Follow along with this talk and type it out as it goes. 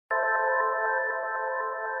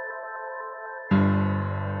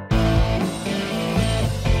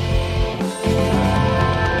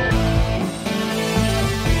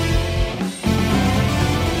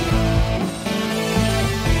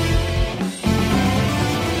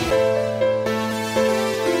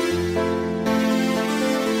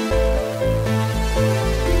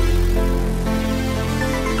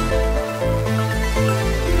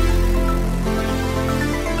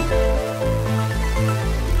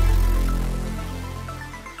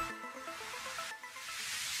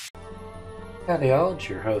Howdy All, it's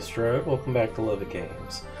your host Lloyd. Welcome back to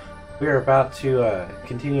Lovettgamez. We are about to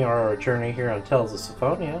continue our journey here on Tales of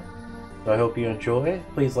Symphonia. So I hope you enjoy.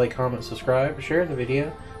 Please like, comment, subscribe, share the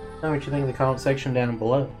video. Tell me what you think in the comment section down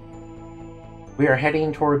below. We are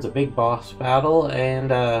heading towards a big boss battle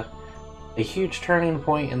and a huge turning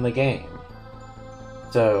point in the game.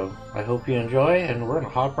 So I hope you enjoy, and we're going to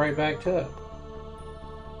hop right back to it.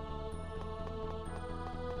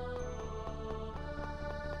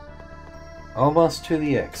 Almost to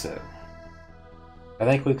the exit. I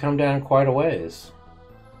think we've come down quite a ways.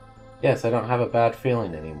 Yes, I don't have a bad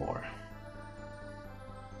feeling anymore.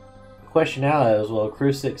 The question now is, will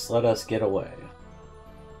Crucix let us get away?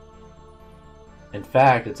 In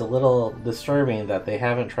fact, it's a little disturbing that they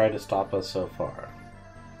haven't tried to stop us so far.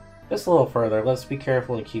 Just a little further, let's be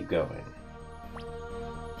careful and keep going.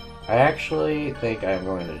 I actually think I'm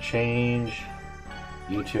going to change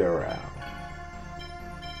you two around.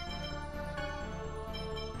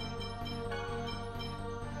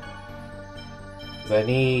 I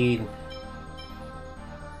need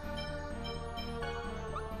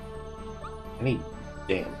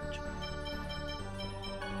damage.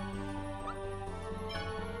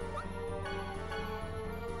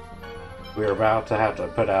 We're about to have to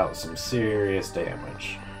put out some serious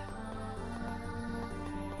damage.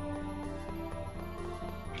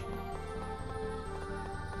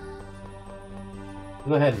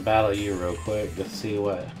 Go ahead and battle you real quick to see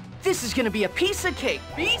what. This is gonna be a piece of cake.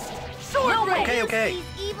 Beast, sword rain. Okay.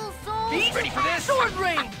 Evil souls. Beast, ready for this? Sword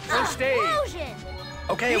rain. First aid. Explosion.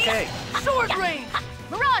 Okay. Sword rain.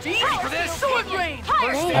 Mirage. Beast, ready for this? Sword rain. Fire.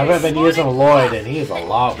 First aid. I haven't been using Lloyd, and he is a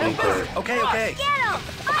lot weaker. Okay. Get him.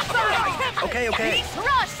 Okay.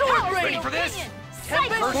 Mirage, sword rain. Ready for this?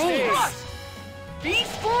 Tempest. First aid.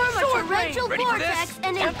 Beast, Form a sword torrential rain. Ready for vortex this?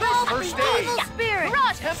 and Tempest. engulf First the aid. evil spirit.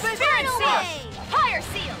 Mirage, Tempest. Turn away. Fire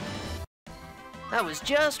seal. I was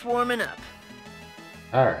just warming up.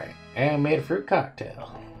 Alright, and made a fruit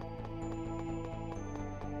cocktail.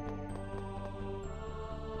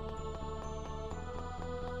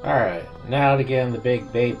 Alright, now to get in the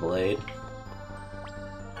big Beyblade.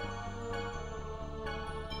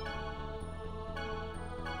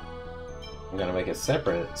 I'm gonna make a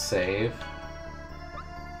separate save.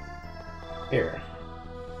 Here.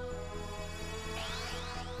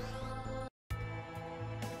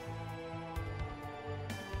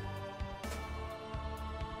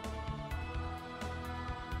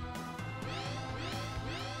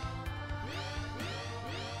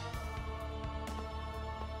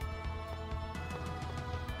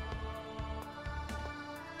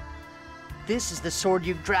 This is the sword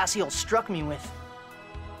Yggdrasil struck me with.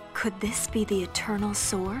 Could this be the Eternal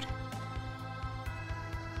Sword?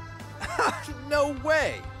 No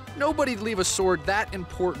way! Nobody'd leave a sword that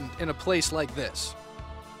important in a place like this.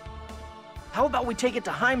 How about we take it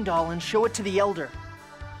to Heimdall and show it to the Elder?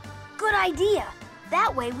 Good idea.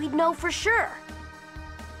 That way we'd know for sure.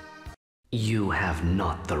 You have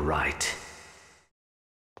not the right.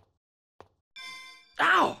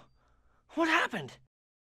 Ow! What happened?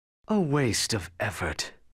 A waste of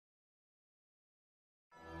effort.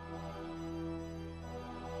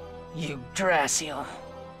 Yggdrasil.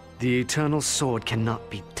 The Eternal Sword cannot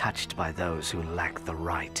be touched by those who lack the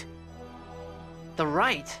right. The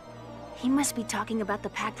right? He must be talking about the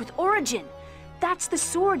pact with Origin. That's the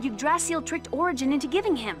sword Yggdrasil tricked Origin into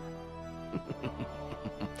giving him.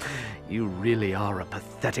 You really are a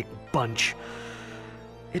pathetic bunch.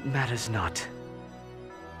 It matters not.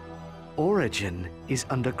 Origin is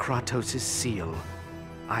under Kratos' seal.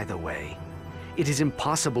 Either way, it is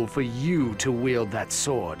impossible for you to wield that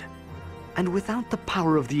sword. And without the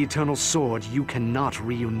power of the Eternal Sword, you cannot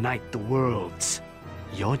reunite the worlds.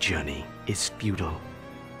 Your journey is futile.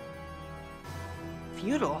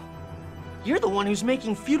 Futile? You're the one who's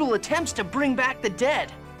making futile attempts to bring back the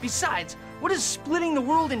dead. Besides, what does splitting the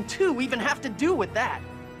world in two even have to do with that?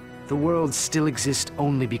 The worlds still exist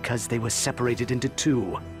only because they were separated into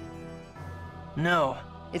two. No,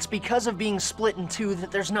 it's because of being split in two that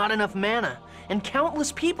there's not enough mana, and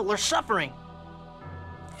countless people are suffering.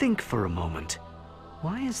 Think for a moment.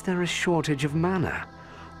 Why is there a shortage of mana?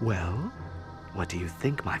 Well, what do you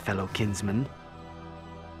think, my fellow kinsman?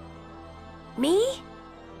 Me?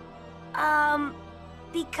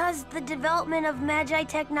 Because the development of Magi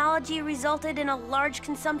technology resulted in a large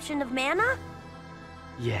consumption of mana?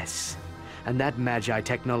 Yes, and that Magi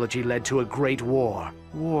technology led to a great war.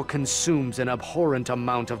 War consumes an abhorrent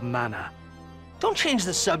amount of mana. Don't change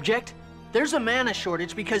the subject. There's a mana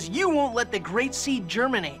shortage because you won't let the great seed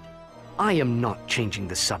germinate. I am not changing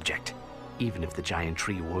the subject. Even if the giant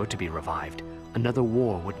tree were to be revived, another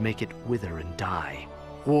war would make it wither and die.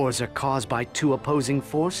 Wars are caused by two opposing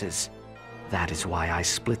forces. That is why I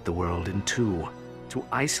split the world in two, to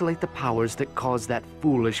isolate the powers that caused that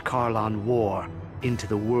foolish Kharlan war into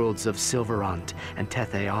the worlds of Sylvarant and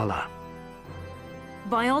Tethe'alla.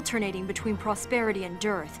 By alternating between prosperity and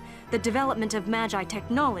dearth, the development of Magi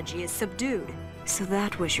technology is subdued. So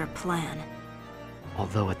that was your plan.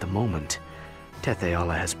 Although at the moment,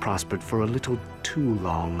 Tethe'alla has prospered for a little too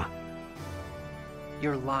long.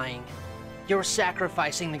 You're lying. You're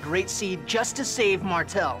sacrificing the Great Seed just to save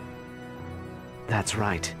Martel. That's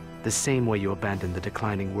right. The same way you abandoned the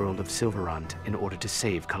declining world of Sylvarant in order to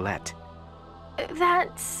save Colette.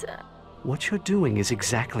 That's... What you're doing is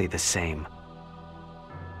exactly the same.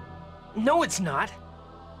 No, it's not.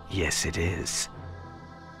 Yes, it is.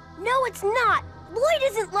 No, it's not! Lloyd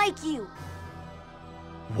isn't like you!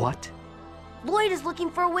 What? Lloyd is looking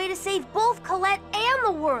for a way to save both Colette and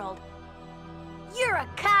the world! You're a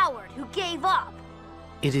coward who gave up!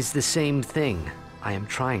 It is the same thing. I am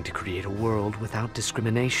trying to create a world without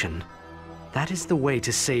discrimination. That is the way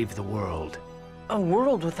to save the world. A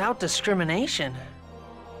world without discrimination?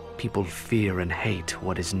 People fear and hate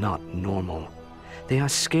what is not normal. They are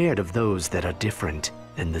scared of those that are different,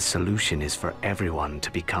 and the solution is for everyone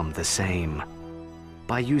to become the same.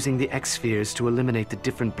 By using the X-spheres to eliminate the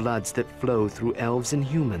different bloods that flow through elves and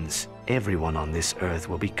humans, everyone on this earth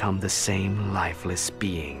will become the same lifeless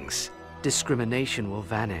beings. Discrimination will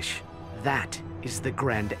vanish. That is the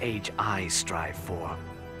grand age I strive for.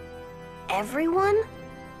 Everyone?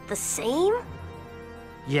 The same?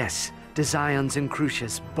 Yes, Desions and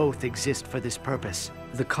Crucius both exist for this purpose.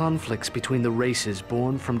 The conflicts between the races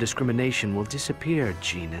born from discrimination will disappear,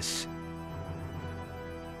 Genis.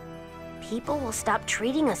 People will stop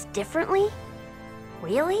treating us differently?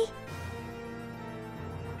 Really?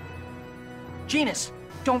 Genis,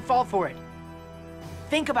 don't fall for it.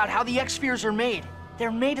 Think about how the X-spheres are made.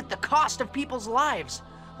 They're made at the cost of people's lives,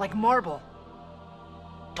 like marble.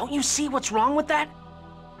 Don't you see what's wrong with that?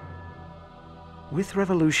 With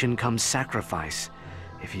revolution comes sacrifice.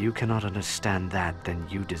 If you cannot understand that, then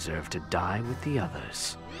you deserve to die with the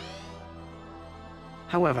others.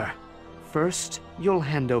 However, first, you'll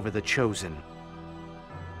hand over the Chosen.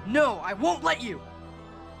 No, I won't let you!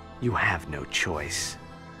 You have no choice.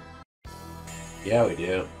 Yeah, we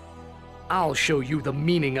do. I'll show you the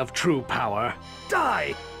meaning of true power.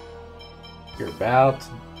 Die! You're about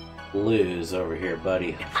to lose over here,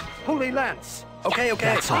 buddy. Holy Lance! Okay, okay.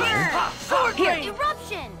 That's all. Sword Rain!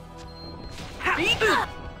 Eruption!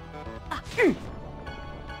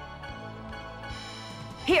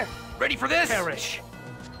 Here! Ready for this? Perish!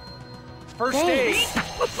 First aid!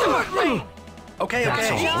 Sword Rain! Okay,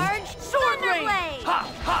 That's okay. all. Charge! Sword Thunder Rain! Blade!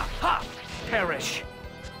 Ha, ha, ha! Perish!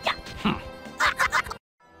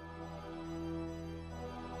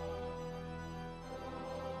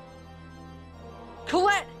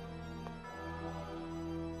 Colette!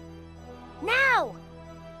 Now!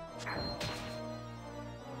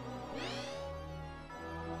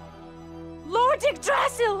 Lord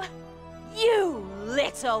Yggdrasil! You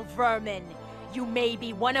little vermin! You may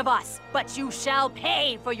be one of us, but you shall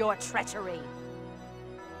pay for your treachery!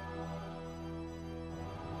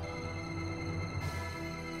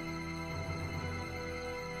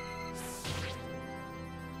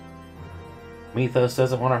 Mythos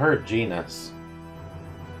doesn't want to hurt Genis.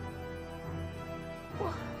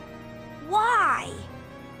 Why?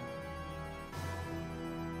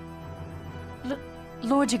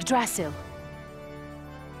 Lord Yggdrasil.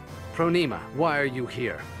 Phronema, why are you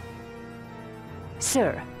here?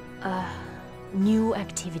 Sir, new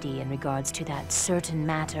activity in regards to that certain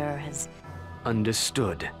matter has...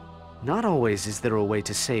 Understood. Not always is there a way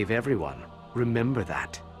to save everyone. Remember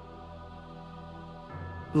that.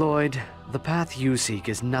 Lloyd, the path you seek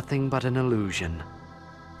is nothing but an illusion.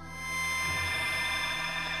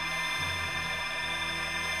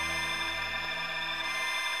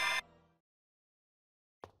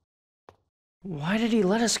 Why did he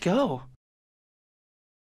let us go?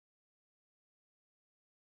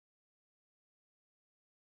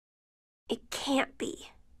 It can't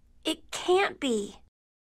be. It can't be.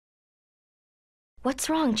 What's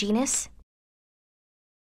wrong, Genis?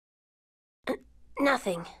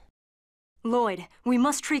 Nothing. Lloyd, we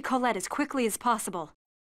must treat Colette as quickly as possible.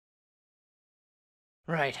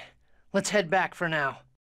 Right. Let's head back for now.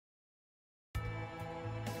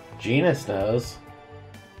 Genis knows.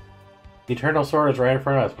 The Eternal Sword is right in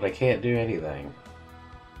front of us, but I can't do anything.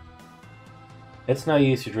 It's no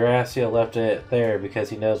use. Yggdrasil left it there because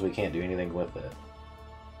he knows we can't do anything with it.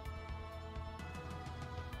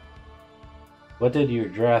 What did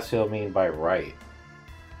Yggdrasil mean by right?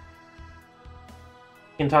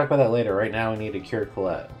 We can talk about that later. Right now we need to cure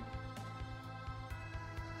Colette.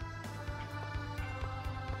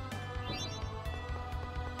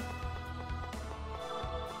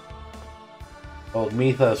 Old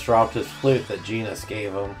Mythos dropped his flute that Genis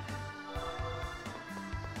gave him.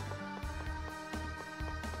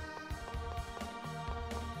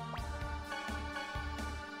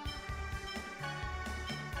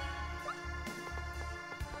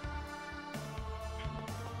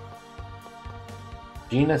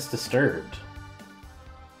 Genis disturbed.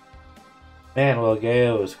 Man, well,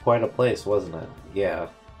 Gaia was quite a place, wasn't it? Yeah.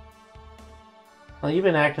 Well, you've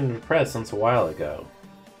been acting depressed since a while ago.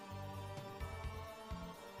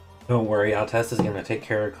 Don't worry, Altessa's gonna take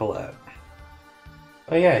care of Colette.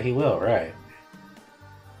 Oh yeah, he will, right.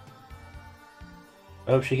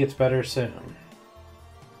 Hope she gets better soon.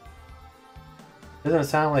 Doesn't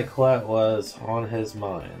sound like Colette was on his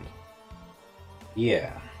mind.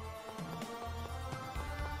 Yeah.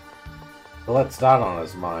 Colette's not on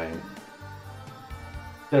his mind.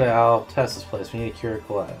 Go to Altessa's place, we need to cure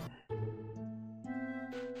Colette.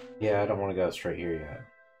 Yeah, I don't want to go straight here yet.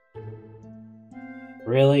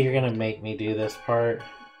 Really? You're gonna make me do this part?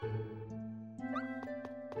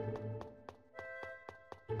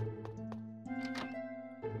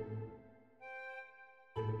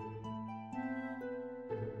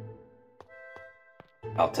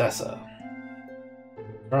 Altessa.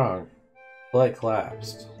 Wrong. Colette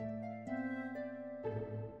collapsed.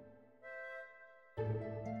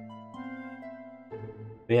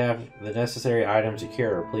 We have the necessary items to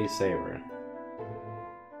cure her. Please save her.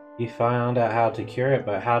 You found out how to cure it,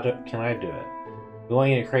 but can I do it? We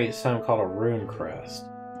want you to create something called a rune crest.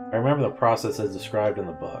 I remember the process as described in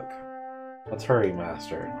the book. Let's hurry,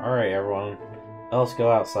 Master. Alright, everyone. Let's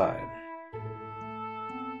go outside.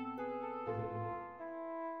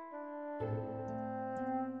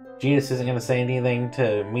 Genis isn't going to say anything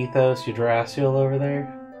to Mythos Yggdrasil over there?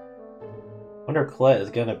 Wonder if Colette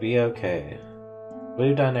is going to be okay.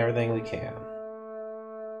 We've done everything we can.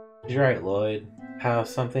 You're right, Lloyd. Have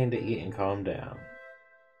something to eat and calm down.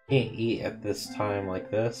 Can't eat at this time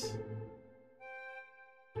like this.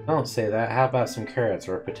 Don't say that. How about some carrots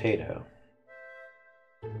or a potato?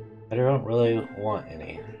 I don't really want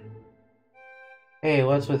any. Hey,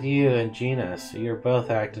 what's with you and Genis? You're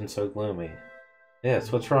both acting so gloomy.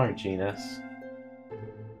 Yes, what's wrong, Genis?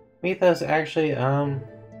 Mythos actually,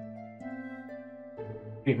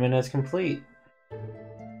 treatment is complete.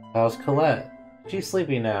 How's Colette? She's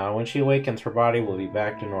sleeping now. When she awakens, her body will be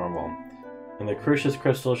back to normal. And the Crucius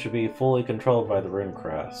Crystal should be fully controlled by the Rune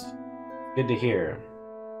Crest. Good to hear.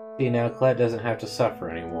 See, now Colette doesn't have to suffer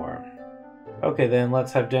anymore. Okay then,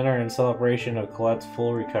 let's have dinner in celebration of Colette's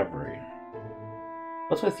full recovery.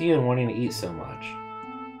 What's with you and wanting to eat so much?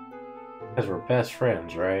 Because we're best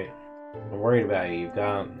friends, right? I'm worried about you. You've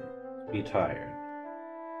got to be tired.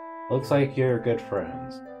 Looks like you're good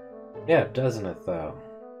friends. Yeah, doesn't it though?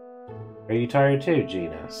 Are you tired too,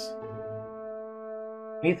 Genis?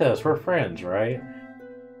 Mythos, we're friends, right?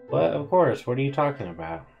 What? Of course, what are you talking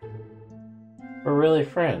about? We're really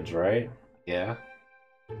friends, right? Yeah.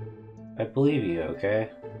 I believe you,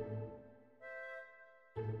 okay?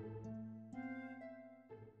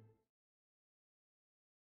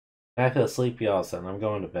 I feel sleepy also, and I'm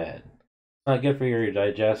going to bed. It's not good for your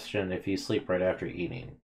digestion if you sleep right after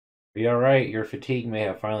eating. Are you alright? Your fatigue may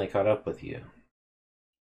have finally caught up with you.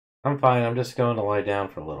 I'm fine, I'm just going to lie down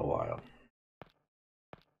for a little while.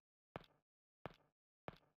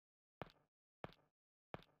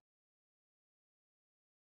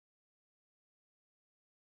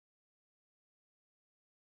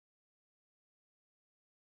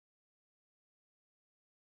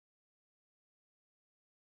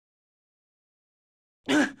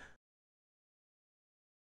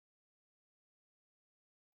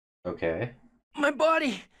 Okay. My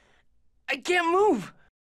body! I can't move!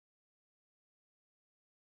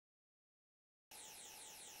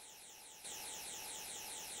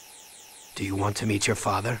 Do you want to meet your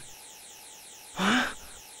father? Huh?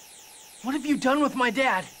 What have you done with my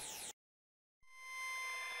dad?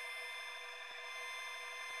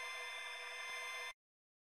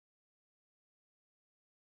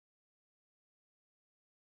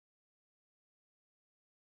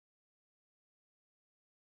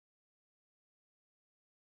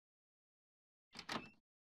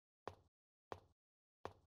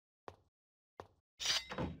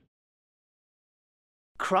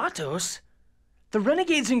 Kratos? The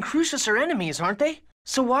Renegades and Crucius are enemies, aren't they?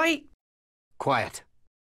 So why... Quiet.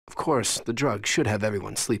 Of course, the drug should have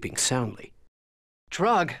everyone sleeping soundly.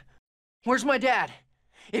 Drug? Where's my dad?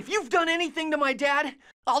 If you've done anything to my dad,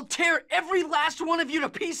 I'll tear every last one of you to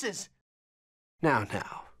pieces! Now,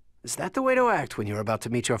 is that the way to act when you're about to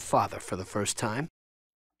meet your father for the first time?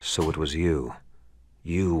 So it was you.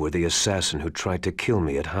 You were the assassin who tried to kill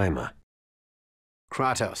me at Haima.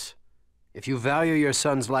 Kratos, if you value your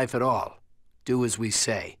son's life at all, do as we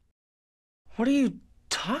say. What are you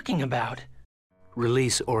talking about?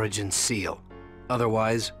 Release Origins' seal.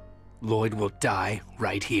 Otherwise, Lloyd will die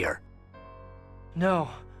right here. No.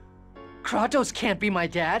 Kratos can't be my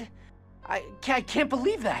dad. I can't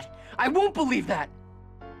believe that. I won't believe that.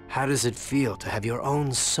 How does it feel to have your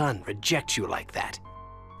own son reject you like that?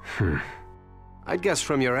 I'd guess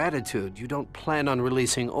from your attitude, you don't plan on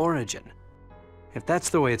releasing Origin. If that's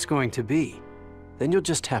the way it's going to be, then you'll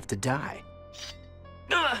just have to die.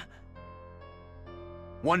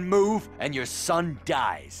 One move, and your son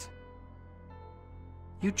dies.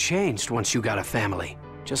 You changed once you got a family.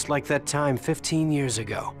 Just like that time 15 years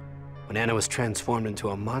ago. When Anna was transformed into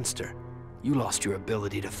a monster, you lost your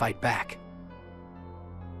ability to fight back.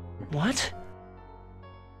 What?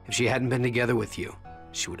 If she hadn't been together with you,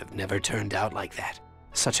 she would have never turned out like that.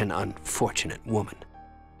 Such an unfortunate woman.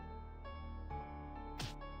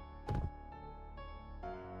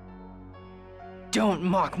 Don't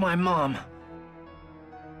mock my mom.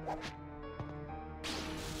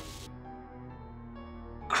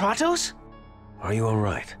 Kratos? Are you all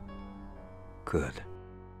right? Good.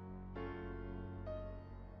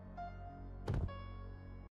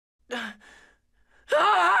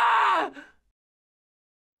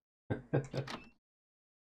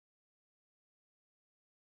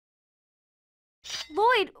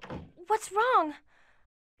 Lloyd, what's wrong?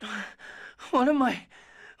 What am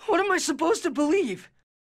I supposed to believe?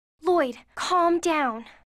 Lloyd, calm down.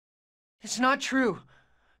 It's not true.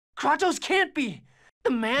 Kratos can't be. The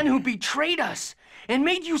man who betrayed us and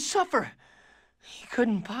made you suffer. He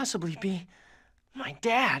couldn't possibly be my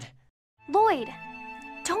dad. Lloyd,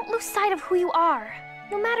 don't lose sight of who you are.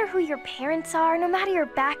 No matter who your parents are, no matter your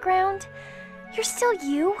background, you're still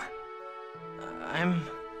you. I'm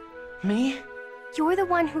me? You're the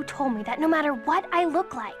one who told me that no matter what I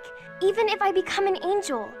look like, even if I become an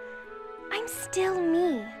angel, I'm still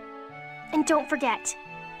me. And don't forget,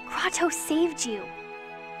 Kratos saved you.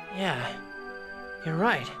 Yeah, you're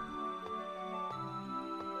right.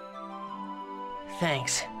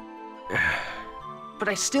 Thanks. But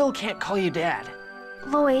I still can't call you Dad.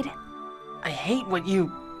 Lloyd. I hate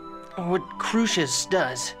what Crucius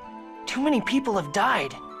does. Too many people have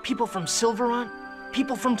died. People from Sylvarant,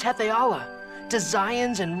 people from Tethe'alla,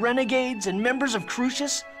 Desians and Renegades and members of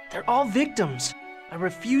Crucius. They're all victims. I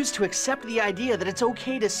refuse to accept the idea that it's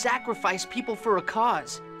okay to sacrifice people for a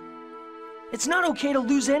cause. It's not okay to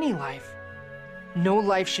lose any life. No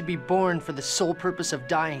life should be born for the sole purpose of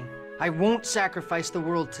dying. I won't sacrifice the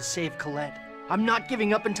world to save Colette. I'm not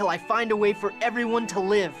giving up until I find a way for everyone to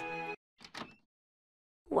live.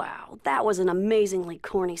 Wow, that was an amazingly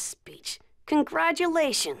corny speech.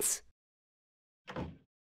 Congratulations.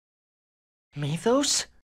 Mythos?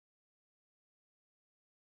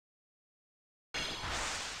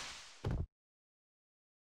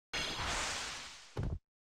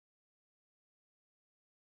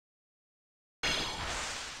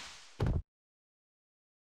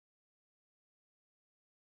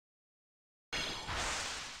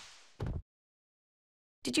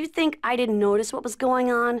 Did you think I didn't notice what was going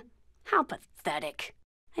on? How pathetic.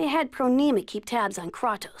 I had Pronema keep tabs on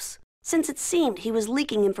Kratos, since it seemed he was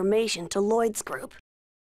leaking information to Lloyd's group.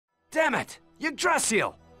 Damn it!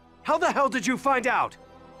 Yggdrasil! How the hell did you find out?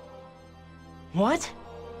 What?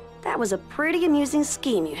 That was a pretty amusing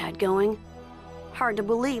scheme you had going. Hard to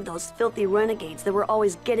believe those filthy renegades that were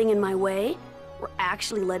always getting in my way were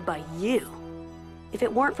actually led by you. If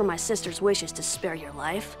it weren't for my sister's wishes to spare your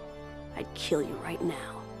life, I'd kill you right now.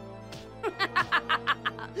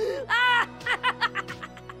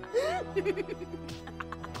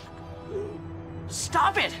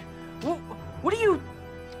 Stop it! What are you...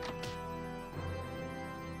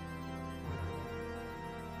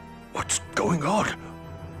 What's going on?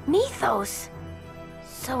 Mythos.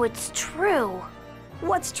 So it's true.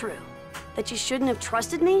 What's true? That you shouldn't have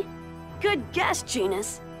trusted me? Good guess,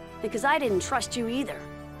 Genis. Because I didn't trust you either.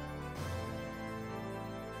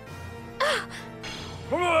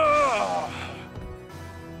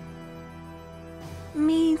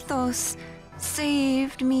 Mythos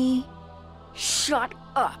saved me. Shut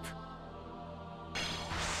up!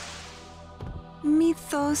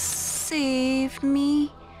 Mythos saved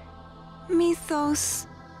me. Mythos.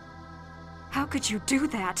 How could you do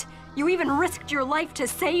that? You even risked your life to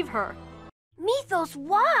save her. Mythos,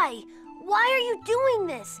 why? Why are you doing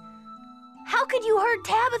this? How could you hurt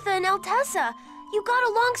Tabitha and Altessa? You got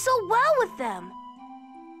along so well with them.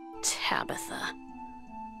 Tabitha.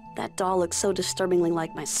 That doll looks so disturbingly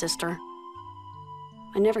like my sister.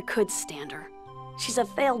 I never could stand her. She's a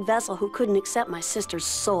failed vessel who couldn't accept my sister's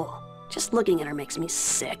soul. Just looking at her makes me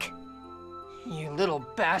sick. You little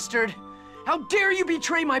bastard! How dare you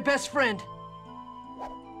betray my best friend!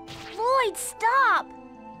 Lloyd, stop!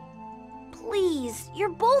 Please, you're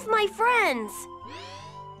both my friends.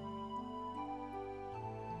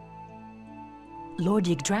 Lord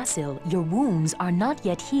Yggdrasil, your wounds are not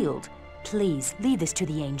yet healed. Please, leave this to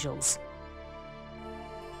the angels.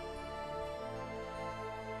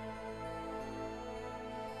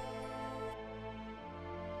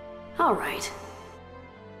 All right.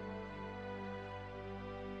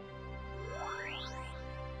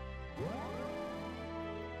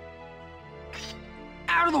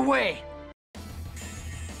 Out of the way!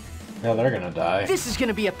 Now they're gonna die. This is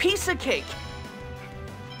gonna be a piece of cake!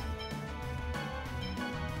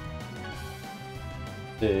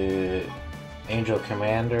 The Angel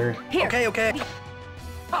Commander. Here. Okay.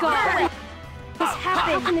 God!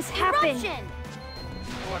 How can this happen? Eruption!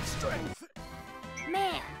 What strength?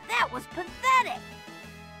 Man, that was pathetic.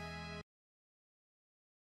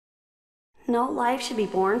 No life should be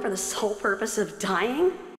born for the sole purpose of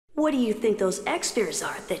dying? What do you think those X-Spheres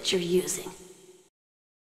are that you're using?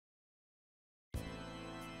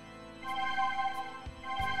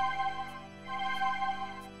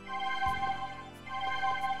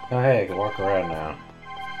 Oh hey, I can walk around now.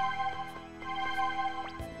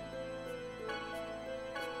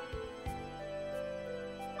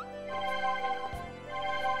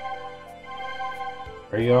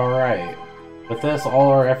 Are you alright? With this, all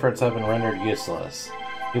our efforts have been rendered useless.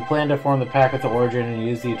 You plan to form the pact with the Origin and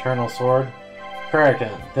use the Eternal Sword? Correct.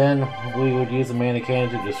 Then we would use the Mana Cannon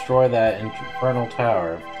to destroy that infernal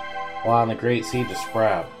tower, allowing the Great Sea to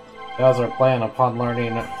sprout. That was our plan upon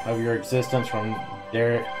learning of your existence from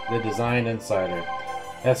the Design Insider.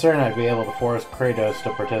 That's certain I'd be able to force Kratos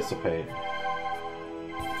to participate.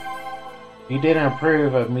 You didn't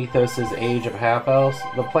approve of Mythos' Age of Half-Elves.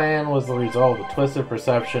 The plan was the result of a twisted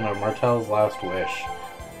perception of Martelle's last wish.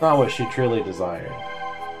 Not what she truly desired.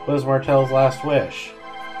 What was Martelle's last wish?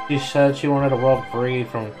 She said she wanted a world free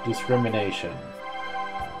from discrimination.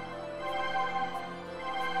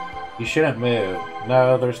 You shouldn't move.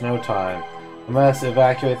 No, there's no time. I must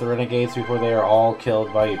evacuate the renegades before they are all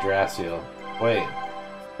killed by Yggdrasil. Wait.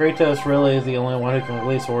 Kratos really is the only one who can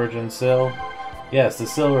release Origin's Syl? Yes, the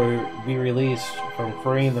Syl will be released from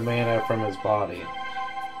freeing the mana from his body.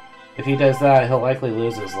 If he does that, he'll likely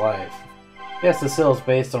lose his life. Yes, the Syl is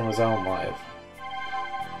based on his own life.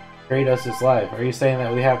 Kratos' life. Are you saying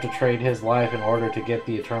that we have to trade his life in order to get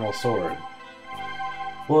the Eternal Sword?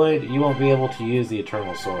 Lloyd, you won't be able to use the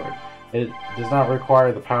Eternal Sword. It does not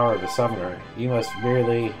require the power of a summoner. You must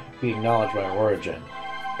merely be acknowledged by Origin.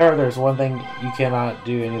 However, there's one thing you cannot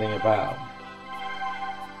do anything about.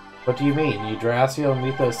 What do you mean? Yggdrasil and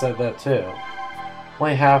Mythos said that too.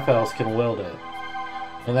 Only half-elves can wield it.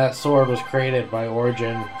 And that sword was created by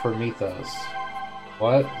Origin for Mythos.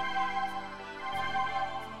 What?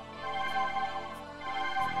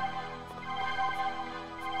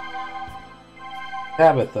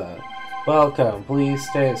 Tabitha, welcome. Please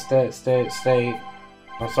stay.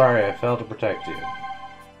 I'm sorry, I failed to protect you.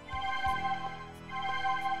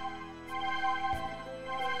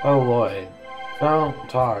 Oh, Lloyd. Don't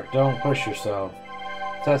talk. Don't push yourself.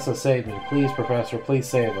 Tessa saved me. Please, Professor, please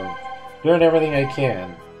save him. Doing everything I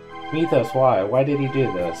can. Mythos, why? Why did he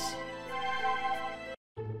do this?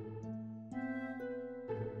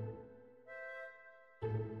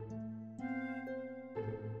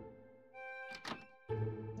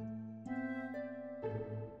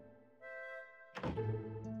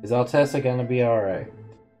 Is Altessa gonna be alright?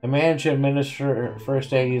 A man should administer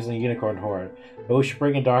first aid using a unicorn horn, but we should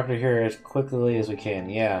bring a doctor here as quickly as we can,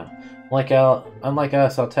 yeah. Unlike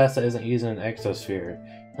us, Altessa isn't using an exosphere.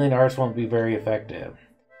 Healing arts won't be very effective.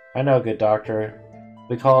 I know, good doctor.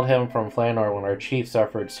 We called him from Flanor when our chief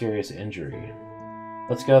suffered serious injury.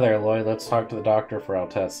 Let's go there, Lloyd. Let's talk to the doctor for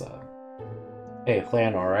Altessa. Hey,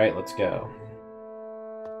 Flanor, right? Let's go.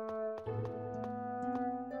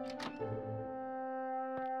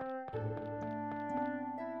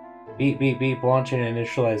 Beep, beep, beep, launching an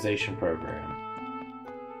initialization program.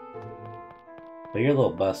 But you're a little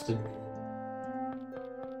busted.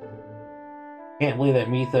 Can't believe that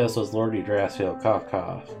Mythos was Lord Yggdrasil, cough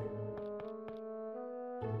cough.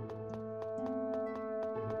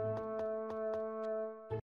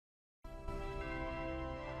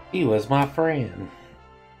 He was my friend.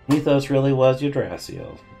 Mythos really was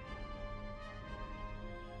Yggdrasil.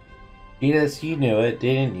 Genis, you knew it,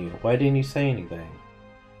 didn't you? Why didn't you say anything?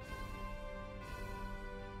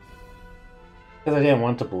 Because I didn't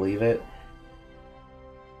want to believe it.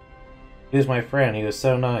 He was my friend. He was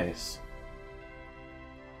so nice.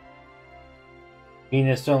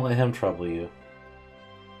 Genis, don't let him trouble you.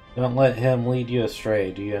 Don't let him lead you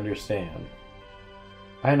astray, do you understand?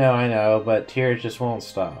 I know, but tears just won't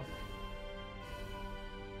stop.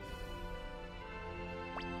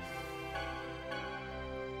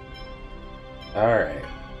 Alright.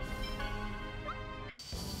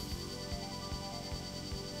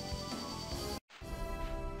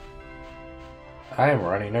 I am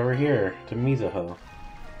running over here to Mizuho.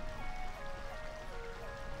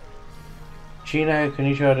 Sheena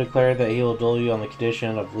Konichiwa declared that he will duel you on the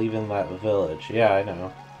condition of leaving that village. Yeah, I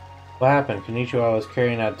know. What happened? Konichiwa was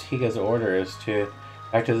carrying out Tiga's orders to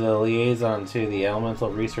act as a liaison to the Elemental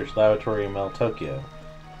Research Laboratory in Mel Tokyo.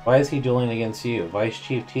 Why is he dueling against you? Vice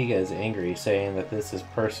Chief Tiga is angry, saying that this is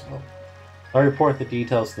personal. I'll report the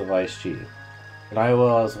details to the Vice Chief. And I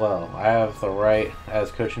will as well. I have the right as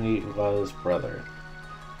Konichiwa's brother.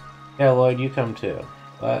 Yeah, Lloyd, you come too.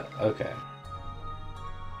 What? Okay.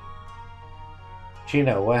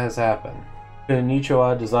 Sheena, what has happened?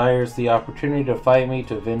 Konichiwa desires the opportunity to fight me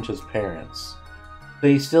to avenge his parents. But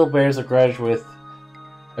he still bears a grudge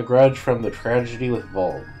from the tragedy with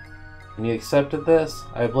Volb. And you accepted this?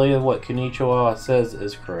 I believe what Konichiwa says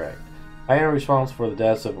is correct. I am responsible for the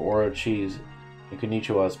deaths of Orochi's and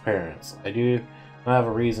Konichiwa's parents. I do not have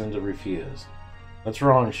a reason to refuse. What's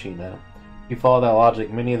wrong, Sheena? If you follow that logic,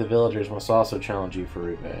 many of the villagers must also challenge you for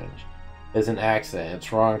revenge. It's an accident.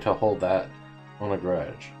 It's wrong to hold that on a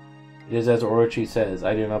grudge. It is as Orochi says,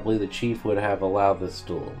 I do not believe the chief would have allowed this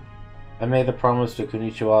duel. I made the promise to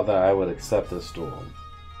Konichiwa that I would accept this duel.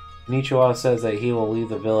 Konichiwa says that he will leave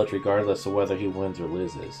the village regardless of whether he wins or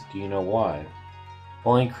loses. Do you know why?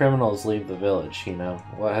 Only criminals leave the village, Sheena.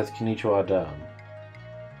 What has Konichiwa done?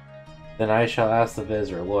 Then I shall ask the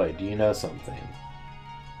visitor, Lloyd, do you know something?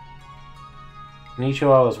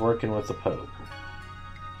 Konichiwa was working with the Pope.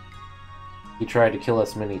 He tried to kill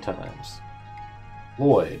us many times.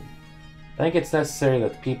 Lloyd, I think it's necessary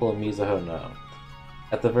that the people of Mizuho know.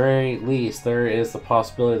 At the very least, there is the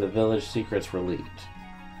possibility the village secrets were leaked.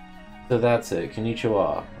 So that's it,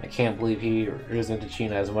 Konichiwa. I can't believe he resented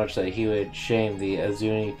Sheena as much that he would shame the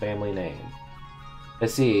Azuni family name. I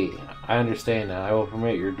see. I understand now. I will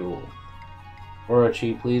permit your duel.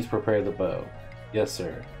 Orochi, please prepare the bow. Yes,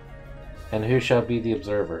 sir. And who shall be the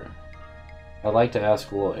observer? I'd like to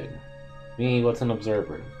ask Lloyd. Me, what's an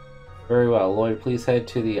observer? Very well, Lloyd, please head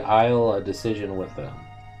to the Isle of Decision with them.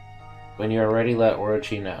 When you are ready, let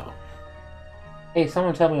Orochi know. Hey,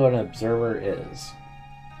 someone tell me what an observer is.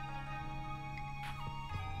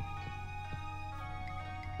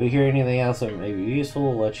 If we hear anything else that may be useful,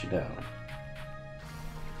 we'll let you know.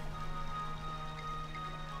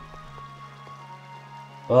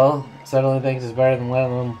 Well, settling things is better than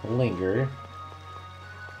letting them linger.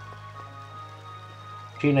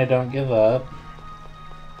 Sheena, don't give up.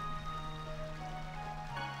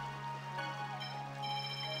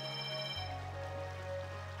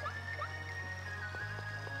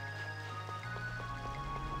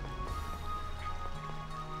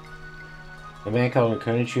 The man called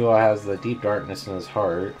Konichiwa has the deep darkness in his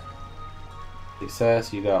heart.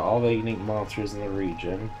 Success, you got all the unique monsters in the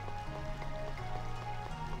region.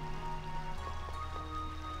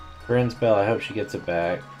 Corinne's bell, I hope she gets it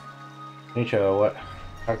back. Konichiwa, what?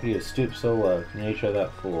 How could you stoop so low? Konichiwa,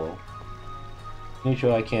 that fool.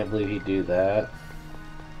 Konichiwa, I can't believe he'd do that.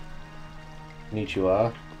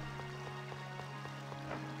 Konichiwa.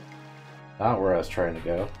 Not where I was trying to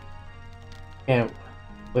go. Can't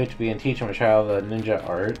wait to begin teaching my child the ninja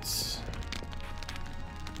arts.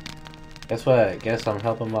 Guess what? Guess I'm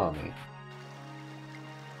helping mommy.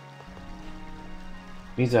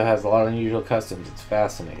 Mizuho has a lot of unusual customs. It's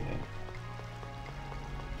fascinating.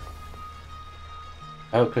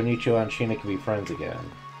 I hope Konichiwa and Sheena can be friends again.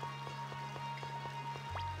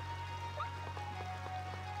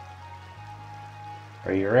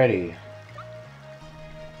 Are you ready?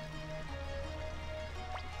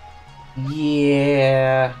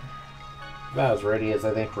 Yeah. About as ready as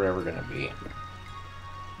I think we're ever gonna be.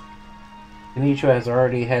 Konichiwa has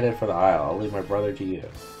already headed for the Isle. I'll leave my brother to you.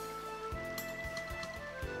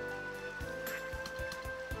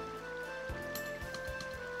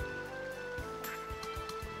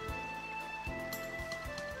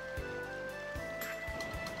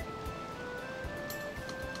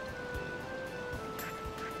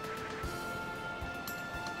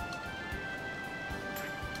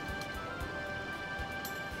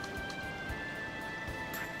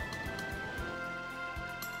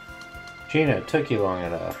 Sheena, it took you long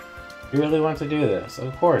enough. You really want to do this?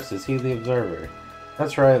 Of course, is he the observer?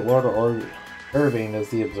 That's right, Irving is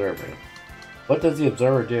the observer. What does the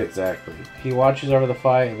observer do exactly? He watches over the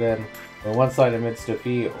fight, and then when one side admits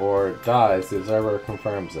defeat or dies, the observer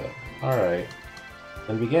confirms it. Alright.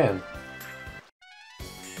 Then begin.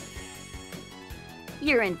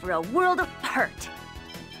 You're in for a world of hurt.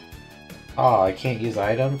 Aw, I can't use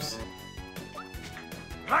items?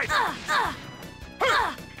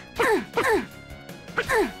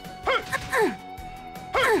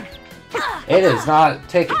 It is not.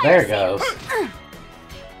 Take it. There it goes.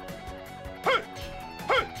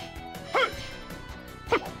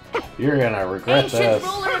 You're gonna regret Ancient this.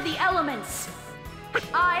 ruler of the elements,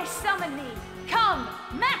 I summon thee. Come,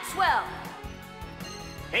 Maxwell.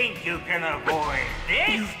 Think you can avoid this?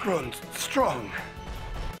 You've grown strong.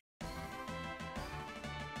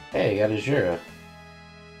 Hey, got a Jura.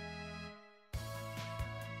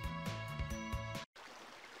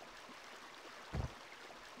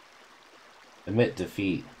 Admit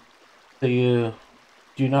defeat. So you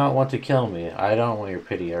do not want to kill me. I don't want your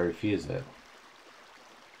pity. I refuse it.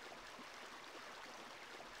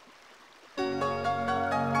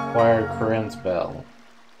 Acquired Corinne's bell.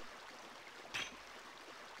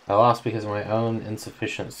 I lost because of my own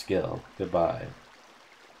insufficient skill. Goodbye.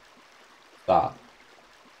 Stop.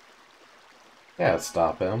 Yeah,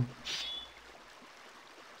 stop him.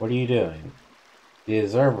 What are you doing? The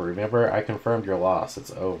observer, remember? I confirmed your loss.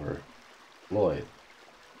 It's over. Lloyd.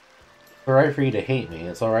 It's alright for you to hate me.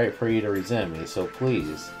 It's alright for you to resent me, so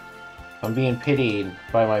please. I'm being pitied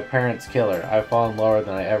by my parents' killer. I've fallen lower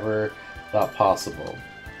than I ever thought possible.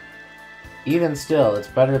 Even still, it's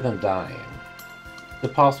better than dying. Is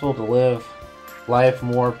it possible to live life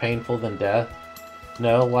more painful than death?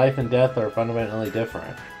 No, life and death are fundamentally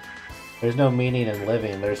different. There's no meaning in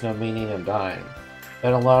living, there's no meaning in dying.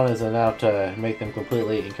 That alone is enough to make them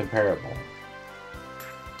completely incomparable.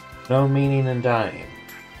 No meaning in dying.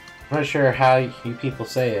 I'm not sure how you people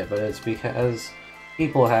say it, but it's because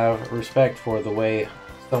people have respect for the way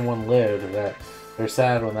someone lived that they're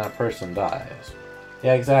sad when that person dies.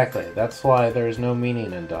 Yeah, exactly. That's why there's no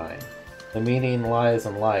meaning in dying. The meaning lies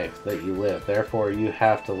in life that you live, therefore you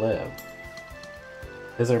have to live.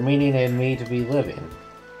 Is there meaning in me to be living?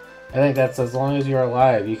 I think that's as long as you're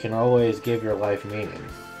alive, you can always give your life meaning.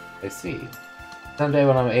 I see. Someday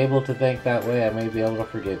when I'm able to think that way, I may be able to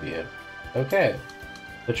forgive you. Okay.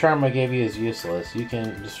 The charm I gave you is useless. You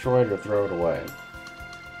can destroy it or throw it away.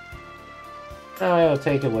 No, I will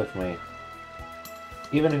take it with me.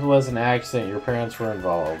 Even if it was an accident, your parents were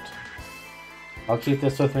involved. I'll keep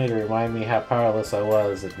this with me to remind me how powerless I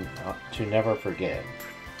was and to never forget.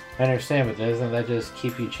 I understand, but doesn't that just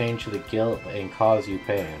keep you chained to the guilt and cause you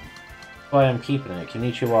pain? That's why I'm keeping it.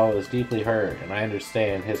 Konnichiwa was deeply hurt, and I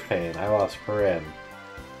understand his pain. I lost Corinne.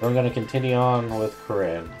 But I'm going to continue on with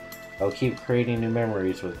Corinne. I'll keep creating new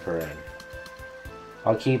memories with Corinne.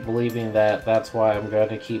 I'll keep believing that that's why I'm going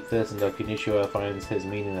to keep this until Konnichiwa finds his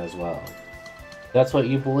meaning as well. If that's what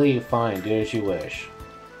you believe, fine, do as you wish.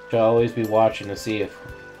 Shall always be watching to see if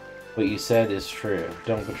what you said is true.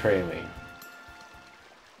 Don't betray me.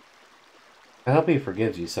 I hope he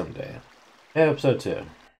forgives you someday. Episode 2.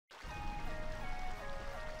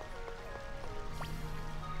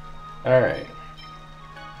 Alright.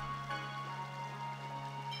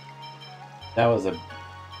 That was a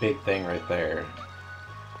big thing right there.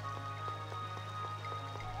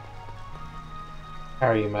 How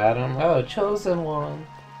are you, madam? Oh, chosen one.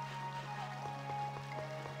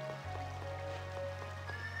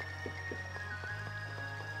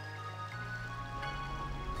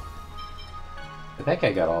 I think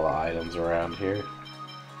I got all the items around here.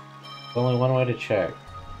 There's only one way to check.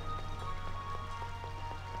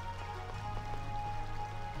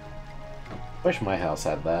 Wish my house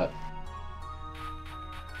had that.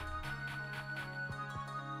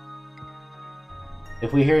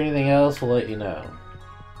 If we hear anything else, we'll let you know.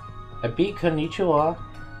 I beat Konnichiwa.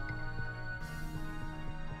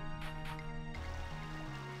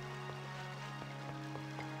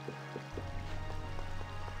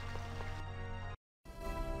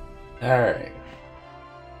 Alright.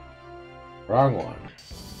 Wrong one.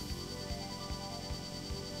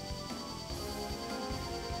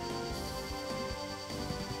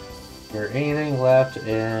 Is there anything left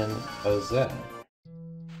in Ozette?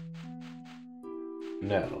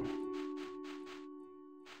 No.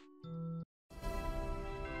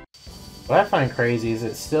 What I find crazy is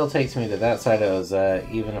it still takes me to that side of Ozette,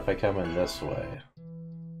 even if I come in this way.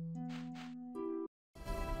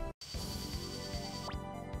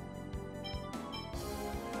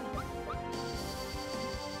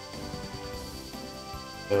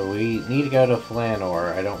 So we need to go to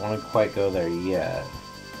Flanor. I don't want to quite go there yet.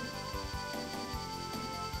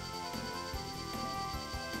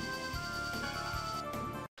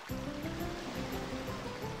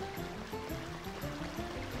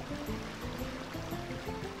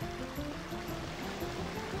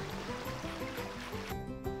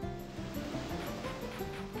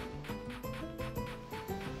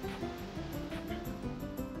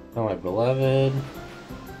 Oh, my beloved.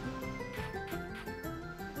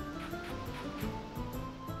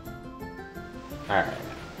 Alright,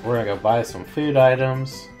 we're gonna go buy some food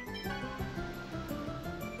items.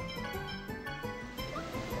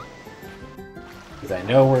 Because I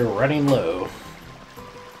know we're running low.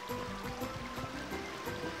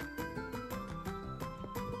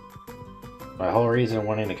 My whole reason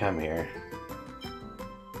wanting to come here.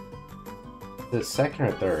 The second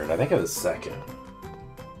or third? I think it was second.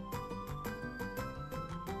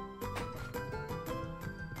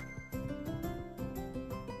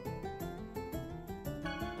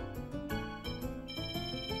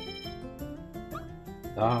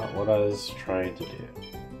 Not what I was trying to do.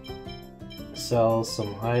 Sell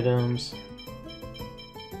some items.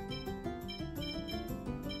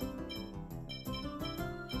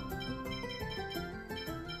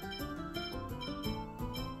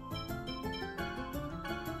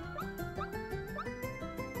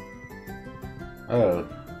 Oh,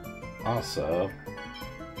 also,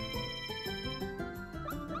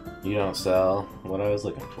 you don't sell what I was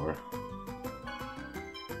looking for.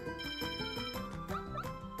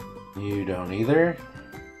 You don't either.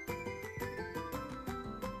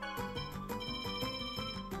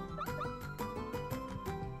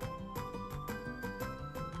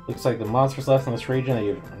 Looks like the monsters left in this region that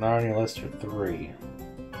you've not on your list are 3.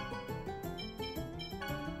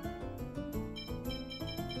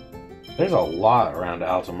 There's a lot around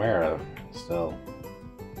Altamira still.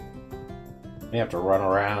 You have to run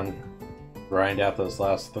around, grind out those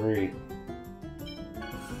last 3.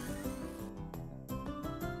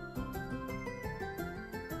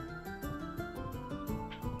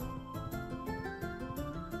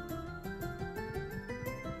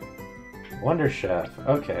 Wonder Chef,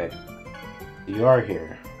 okay. You are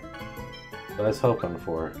here. What I was hoping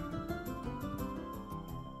for.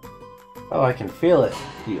 Oh, I can feel it.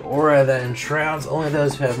 The aura that enshrouds only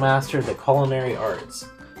those who have mastered the culinary arts.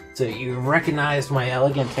 So you recognized my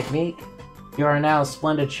elegant technique? You are now a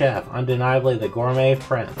splendid chef, undeniably the gourmet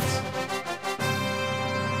prince.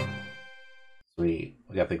 Sweet,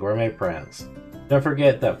 we got the gourmet prince. Don't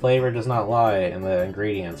forget that flavor does not lie in the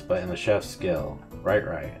ingredients, but in the chef's skill. Right,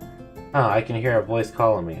 right. Oh, I can hear a voice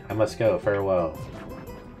calling me. I must go. Farewell.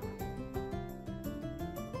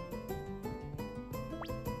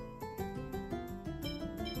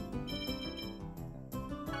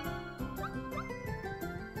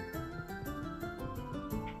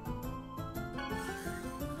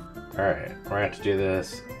 Alright, we're gonna have to do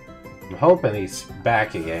this. I'm hoping he's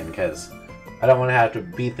back again, because I don't want to have to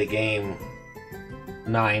beat the game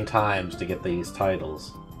 9 times to get these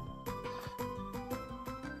titles.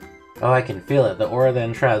 Oh, I can feel it. The aura that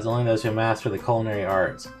enshrouds only those who master the culinary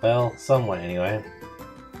arts. Well, somewhat anyway.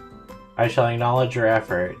 I shall acknowledge your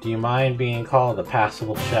effort. Do you mind being called the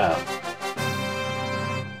Passable Chef?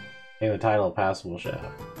 Give the title of Passable Chef.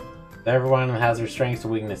 Everyone has their strengths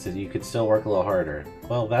and weaknesses. You could still work a little harder.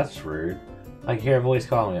 Well, that's rude. I can hear a voice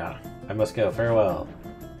calling me. I must go. Farewell.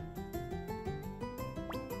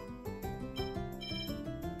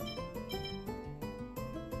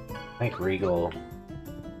 I think Regal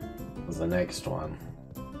was the next one.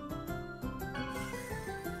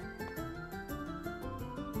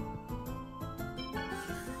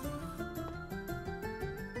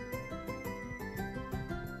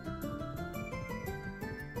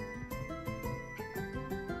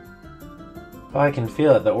 Oh, I can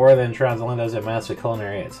feel it. The aura that enshrouds only those that master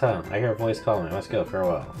culinary arts. Huh. I hear a voice calling me. I must go.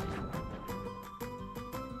 Farewell.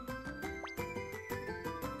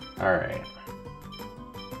 Alright.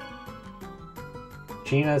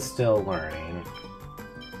 Sheena's still learning.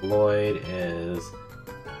 Lloyd is...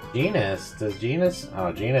 Genis? Does Genis...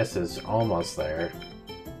 Oh, Genis is almost there.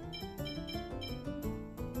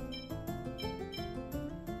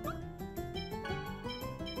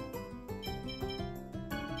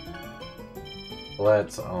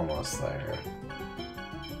 Colette's almost there.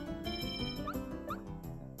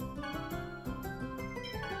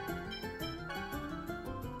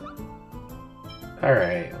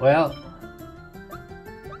 Alright, well...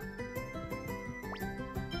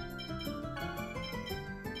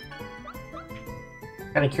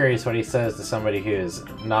 Kind of curious what he says to somebody who is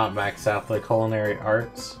not maxed out the culinary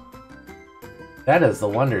arts. That is the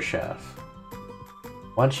Wonder Chef.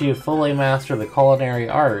 Once you fully master the culinary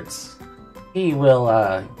arts, he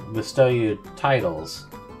will bestow you titles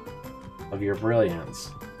of your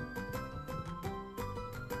brilliance.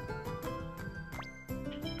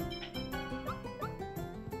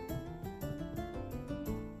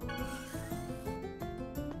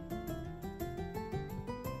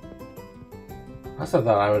 I also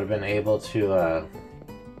thought I would have been able to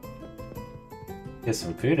Get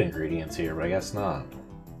some food ingredients here, but I guess not.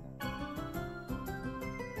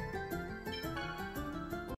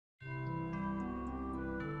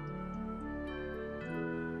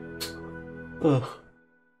 Ugh.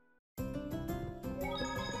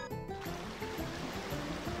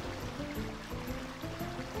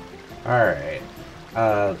 Alright.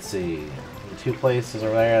 Let's see. The 2 places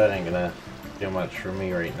over there, that ain't gonna do much for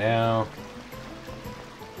me right now.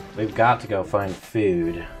 We've got to go find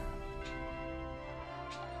food.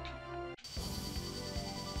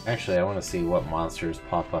 Actually, I want to see what monsters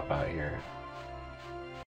pop up out here.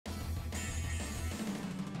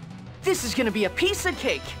 This is gonna be a piece of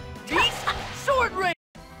cake! Beast Sword Raine!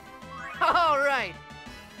 Alright!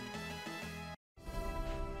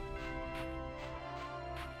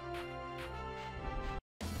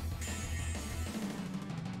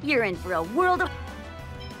 You're in for a world of...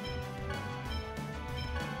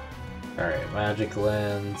 Alright, magic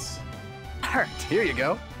lens. hurt. Here you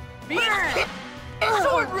go. Beast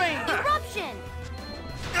Sword Raine! Eruption!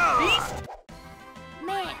 Beast!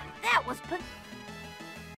 Man, that was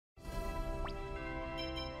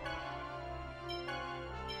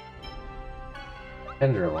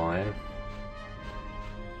Tenderloin.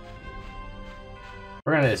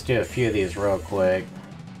 We're gonna just do a few of these real quick.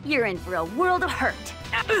 You're in for a world of hurt.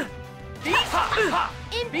 Beast!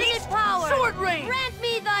 infinite power! Sword Raine! Grant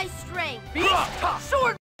me thy strength! Beast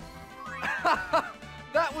Sword!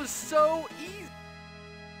 That was so easy.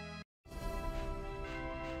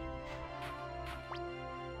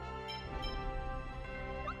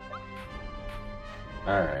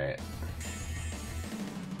 Alright.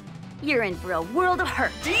 You're in for a world of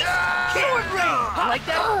hurt. Beast Sword Raine! Like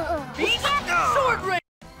that? Beast Sword Raine!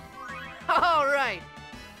 Alright!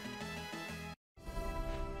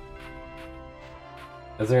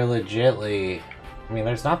 Because they're legitly... I mean,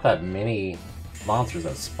 there's not that many monsters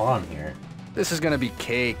that spawn here. This is gonna be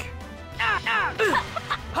cake. Cool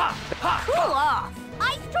off!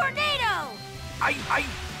 Ice tornado!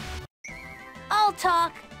 All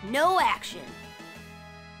talk, no action.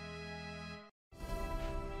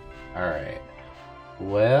 Alright.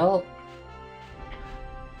 Well...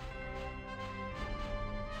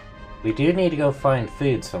 we do need to go find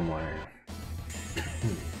food somewhere.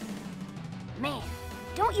 Man,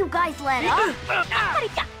 don't you guys let up?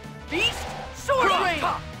 Beast Sword Raine!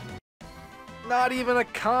 Not even a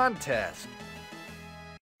contest.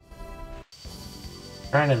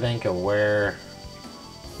 Trying to think of where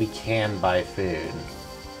we can buy food.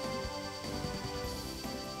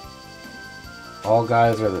 All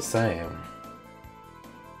guys are the same.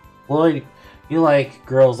 Lloyd, you like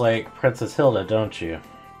girls like Princess Hilda, don't you?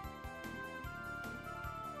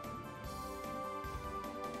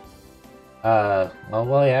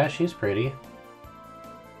 Well, yeah, she's pretty.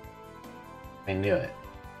 I knew it.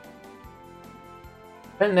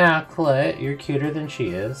 But now, Colette, you're cuter than she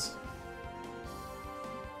is.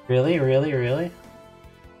 Really, really, really?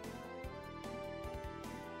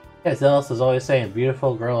 Yeah, Zelos is always saying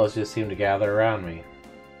beautiful girls just seem to gather around me.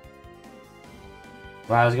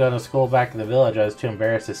 When I was going to school back in the village, I was too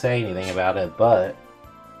embarrassed to say anything about it, but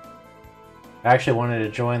I actually wanted to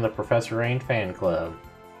join the Professor Raine fan club.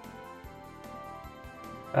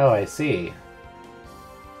 Oh, I see.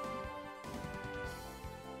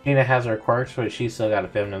 Sheena has her quirks, but she's still got a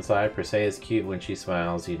feminine side. Presea is cute when she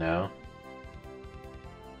smiles, you know.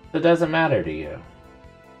 It doesn't matter to you.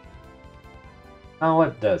 Oh,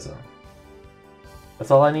 it doesn't.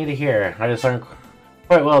 That's all I need to hear. I just learned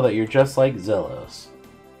quite well that you're just like Zelos.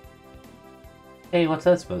 Hey, what's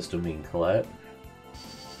that supposed to mean, Colette?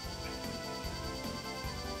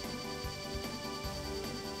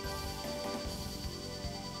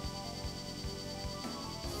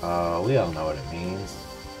 Oh, we all know what it means.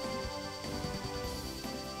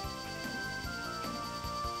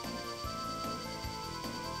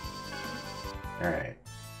 Alright.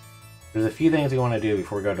 There's a few things we want to do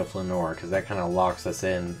before we go to Flanor, because that kind of locks us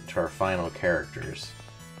in to our final characters.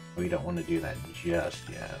 We don't want to do that just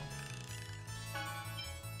yet.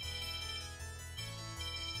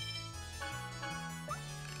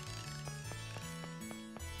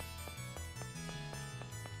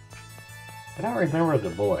 I don't remember the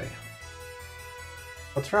boy.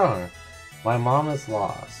 What's wrong? My mom is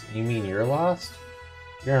lost. You mean you're lost?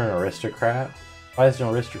 You're an aristocrat? Why is an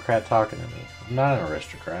aristocrat talking to me? I'm not an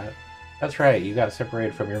aristocrat. That's right, you got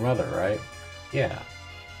separated from your mother, right? Yeah.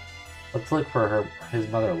 Let's look for his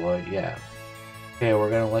mother, Lloyd, yeah. Okay,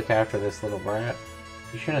 we're gonna look after this little brat.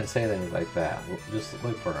 You shouldn't say things like that. Just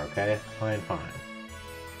look for her, okay? Fine, fine.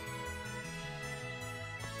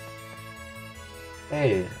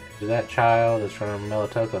 Hey, that child is from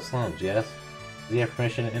Melitoko slums, yes? Does he have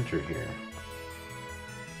permission to enter here?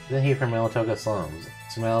 Isn't he from Melatoka slums?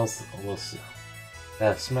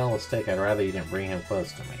 That smell will stick. I'd rather you didn't bring him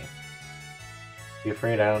close to me. You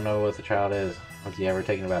afraid I don't know what the child is? Has he ever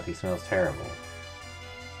taken a bath? He smells terrible.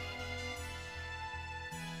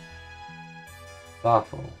 It's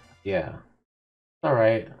awful. Yeah. It's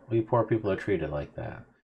alright. We poor people are treated like that.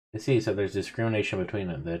 You see, so there's discrimination between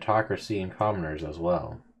the autocracy and commoners as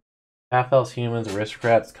well. Half-elves, humans,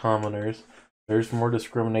 aristocrats, commoners. There's more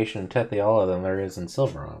discrimination in Tethe'alla than there is in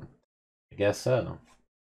Sylvarant. I guess so.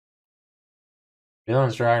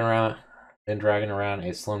 Villains been dragging around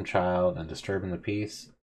a slum child and disturbing the peace.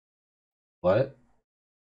 What?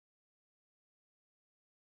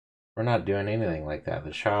 We're not doing anything like that.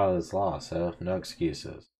 The child is lost, so no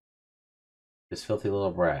excuses. This filthy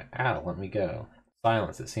little brat. Ow, let me go.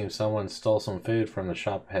 Silence. It seems someone stole some food from the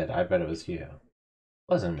shop ahead. I bet it was you. It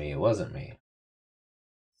wasn't me. It wasn't me.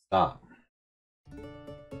 Stop.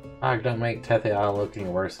 Don't make Tethe'alla look any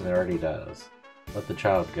worse than it already does. Let the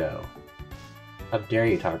child go. How dare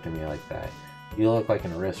you talk to me like that? You look like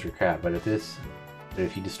an aristocrat, but if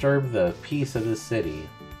you disturb the peace of this city...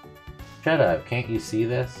 Shut up, can't you see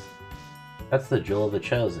this? That's the jewel of the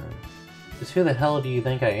chosen. Just who the hell do you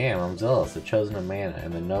think I am? I'm Zelos, the chosen of mana,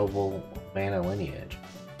 and the noble mana lineage.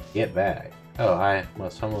 Get back. Oh, I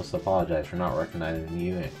must almost apologize for not recognizing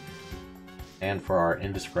you and for our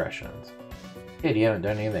indiscretions. Kid, you haven't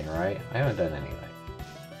done anything, right? I haven't done anything.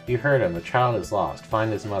 You heard him. The child is lost.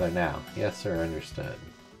 Find his mother now. Yes, sir. Understood.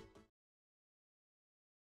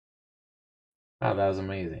 Wow, that was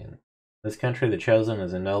amazing. This country, the chosen,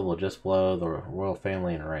 is a noble just below the royal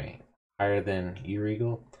family in rank. Higher than you,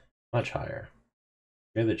 Regal? Much higher.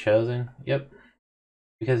 You're the chosen? Yep.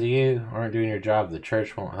 Because you aren't doing your job, the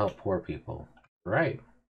church won't help poor people. Right.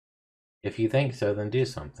 If you think so, then do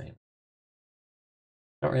something.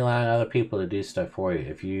 Don't rely on other people to do stuff for you.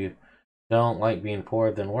 If you don't like being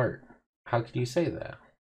poor, then work. How could you say that?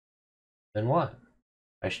 Then what?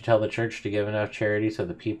 I should tell the church to give enough charity so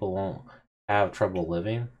the people won't have trouble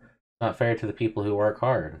living? It's not fair to the people who work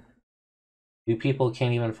hard. You people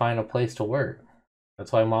can't even find a place to work.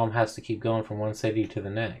 That's why Mom has to keep going from one city to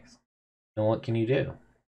the next. Then what can you do?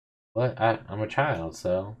 What? I'm a child,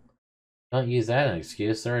 so... Don't use that as an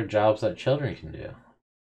excuse. There are jobs that children can do.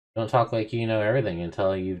 Don't talk like you know everything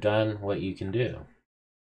until you've done what you can do.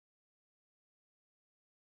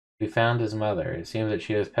 We found his mother. It seems that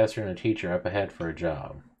she was pestering a teacher up ahead for a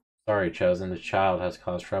job. Sorry, Chosen. The child has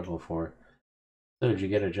caused trouble for... So did you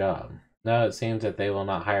get a job? No, it seems that they will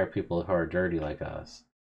not hire people who are dirty like us.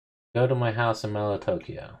 Go to my house in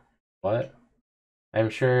Melatoka. What? I'm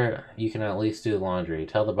sure you can at least do laundry.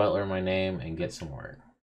 Tell the butler my name and get some work.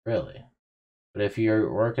 Really? But if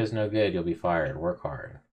your work is no good, you'll be fired. Work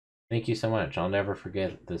hard. Thank you so much. I'll never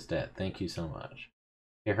forget this debt. Thank you so much.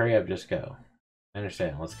 Okay, hurry up, just go. I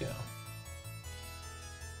understand. Let's go.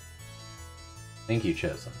 Thank you,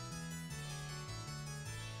 Chosen.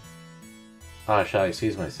 Ah, shall I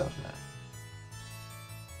excuse myself now?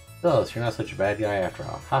 Zelos, you're not such a bad guy after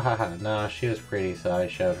all. Ha ha ha. Nah, she was pretty, so I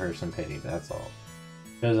showed her some pity, that's all.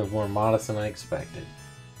 Chosen's more modest than I expected.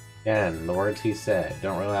 Again, the words he said,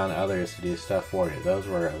 don't rely on others to do stuff for you. Those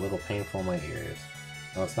were a little painful in my ears.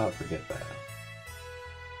 Now, let's not forget that.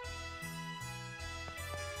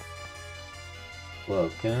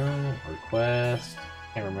 Welcome, request.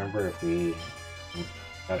 Can't remember if we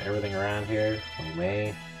got everything around here. We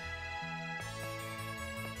may.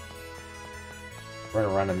 We're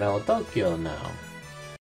gonna run to Melatoka now.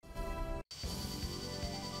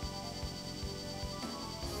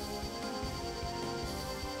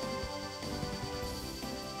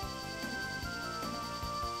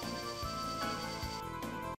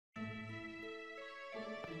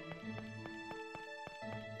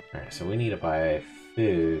 Alright, so we need to buy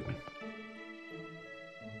food.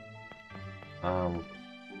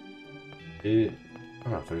 Food. I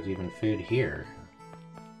don't know if there's even food here.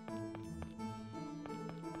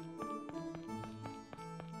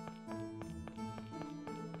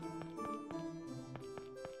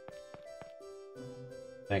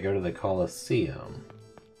 I go to the Colosseum.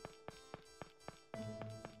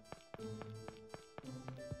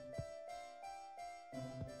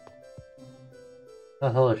 Oh,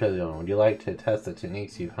 hello, Chosen. Would you like to test the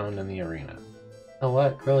techniques you've honed in the arena? Oh,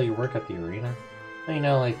 what? Girl, you work at the arena? Well, you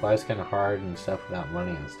know, like, life's kind of hard and stuff without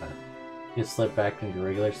money and stuff. You just slip back into your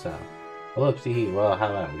regular stuff. Oh, oopsie. Well, how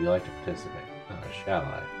about, would you like to participate? Oh, shall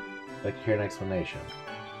I? I'd like to hear an explanation.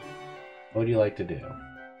 What would you like to do?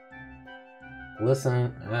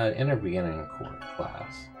 Listen, enter beginning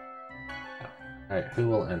class. Oh. Alright, who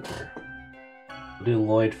will enter? We'll do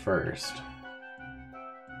Lloyd first.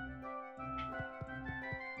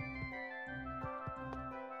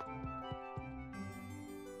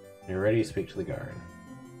 You're ready to speak to the guard.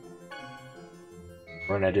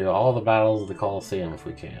 We're gonna do all the battles of the Colosseum if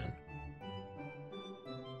we can.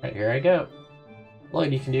 Alright, here I go.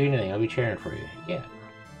 Lloyd, you can do anything. I'll be cheering for you. Yeah.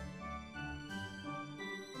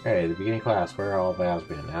 Alright, the beginning class, where are all vows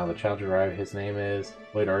been? Now the child to arrive, his name is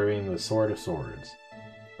Lloyd Irving, the Sword of Swords.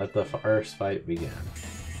 Let the first fight begin.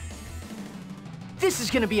 This is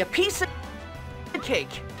gonna be a piece of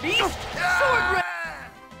cake. Sword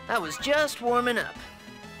That was just warming up.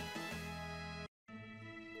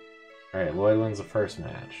 Alright, Lloyd wins the first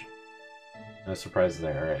match. No surprises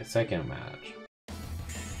there. Alright, second match.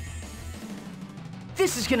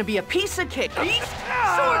 This is gonna be a piece of cake. Sword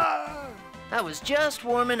That was just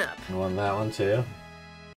warming up. You won that one too.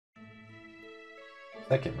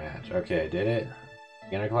 Second match. Okay, I did it.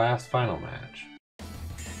 Beginner class, final match.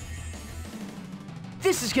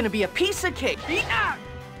 This is gonna be a piece of cake.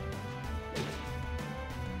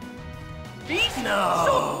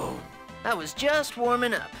 No! That was just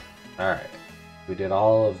warming up. Alright, we did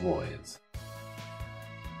all of Lloyd's.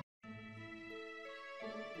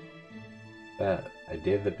 That I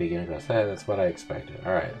did the beginning class. That's what I expected.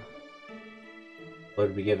 Alright. Lloyd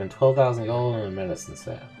will be given 12,000 gold and a medicine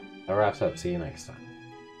set. That wraps up. See you next time.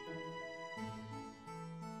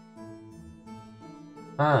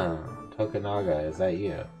 Ah, Tokunaga, is that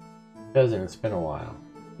you? Chosen, it's been a while.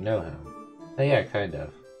 You know him? Oh yeah, kind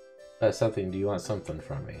of. Do you want something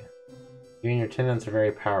from me? You and your attendants are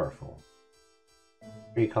very powerful.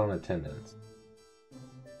 Recall attendants.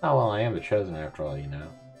 Oh well, I am the chosen after all, you know.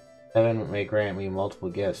 Heaven may grant me multiple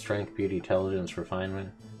gifts, strength, beauty, intelligence,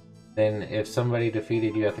 refinement. Then, if somebody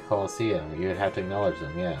defeated you at the Colosseum, you would have to acknowledge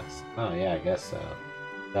them, yes. Oh yeah, I guess so.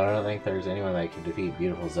 But I don't think there's anyone that can defeat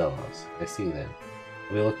beautiful Zelos. I see then.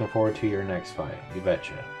 I'll be looking forward to your next fight. You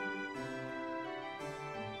betcha.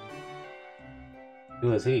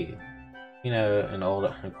 Who is he? You know, an old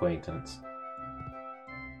acquaintance.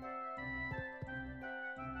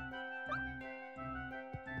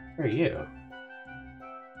 Who are you?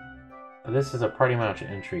 This is a party match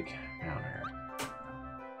entry counter.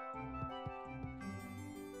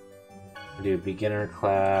 Do beginner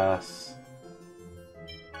class.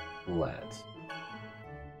 Colette.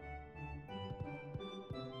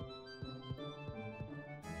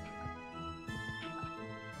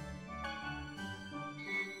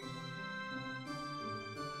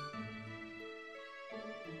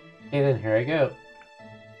 Okay then, here I go.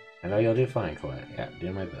 I know you'll do fine, Colette. Yeah,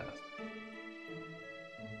 do my best.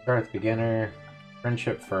 Start with beginner.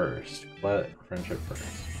 Friendship first. Colette, friendship first.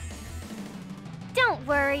 Don't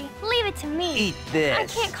worry. Leave it to me. Eat this. I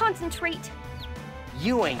can't concentrate.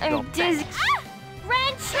 You ain't I'm going dizzy. Ah!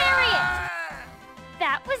 Red Chariot!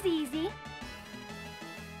 That was easy.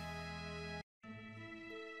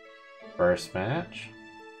 First match.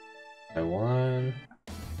 I won.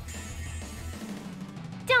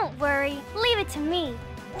 Don't worry. Leave it to me.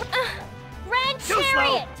 Red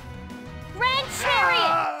Chariot! Red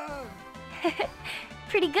Chariot!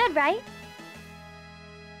 Pretty good, right?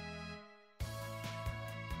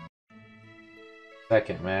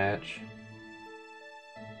 Second match.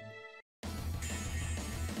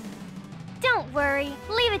 Don't worry.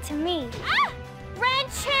 Leave it to me. Red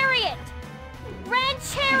Chariot! Red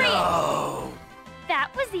Chariot! No!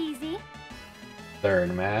 That was easy.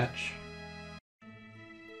 Third match.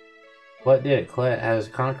 What did? Colette has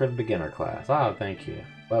conquered the beginner class. Ah, thank you.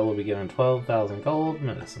 Colette will be given 12,000 gold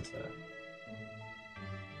medicine set.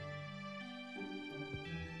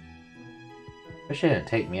 It shouldn't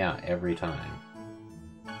take me out every time.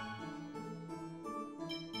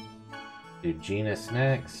 Do Genis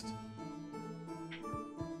next.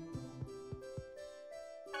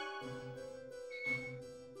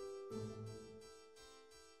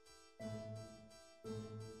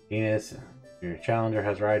 Genis, your challenger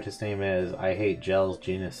has arrived. His name is I Hate Gel's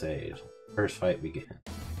Genis Age. First fight begins.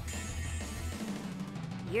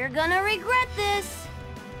 You're gonna regret this.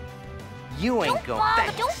 You ain't going.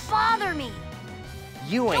 Don't bother me.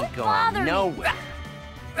 You ain't going nowhere.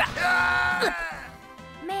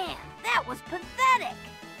 Man, that was pathetic.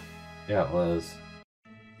 Yeah, it was.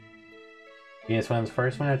 Genis wins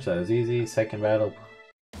first match. That was easy. Second battle.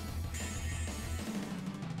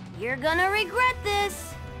 You're gonna regret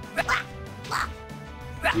this.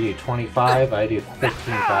 You do 25. I do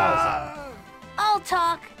 15,000. All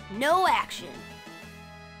talk, no action.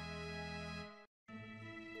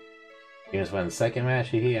 Genis wins second match.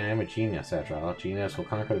 Hee I am a genius after all. Genis will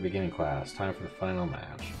conquer the beginning class. Time for the final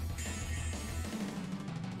match.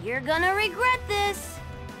 You're gonna regret this.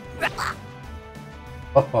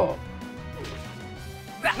 Oh,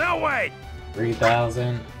 No way!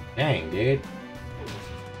 3,000. Dang, dude.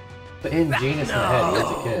 But in Genis in the head, he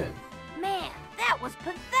was a kid. was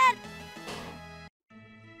pathetic!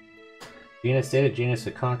 Genis stated Genis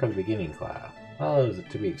to conquer the beginning class. Well, it was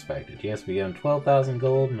to be expected. Genis began 12,000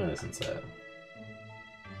 gold medicine set.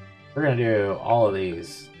 We're gonna do all of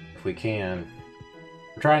these if we can.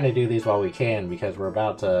 We're trying to do these while we can because we're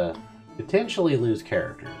about to potentially lose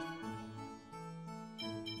characters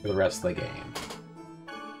for the rest of the game.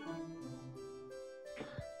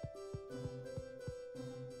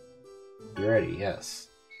 You ready? Yes.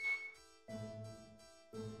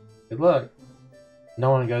 Good luck.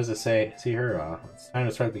 No one goes to see her. It's time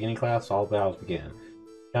to start the beginning class. All battles begin.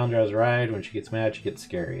 Challenger has arrived. When she gets mad, she gets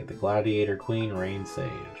scary. The gladiator queen, Raine sage.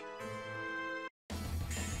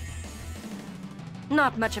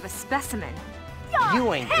 Not much of a specimen.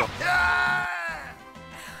 You ain't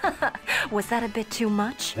Was that a bit too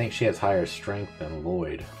much? I think she has higher strength than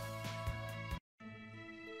Lloyd.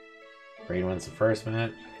 Raine wins the first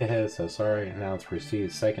match. So sorry. Now let's proceed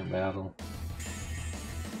the second battle.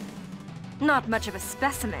 Not much of a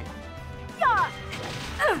specimen.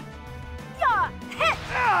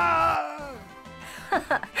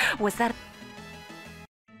 Was that...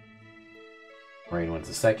 Raine wins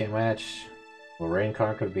the second match. Will Raine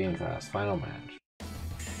conquer the being class? Final match.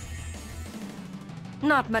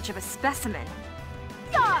 Not much of a specimen.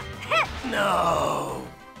 No!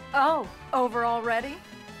 Oh, over already?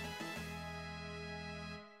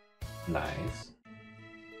 Nice.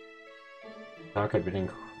 Conquered beginning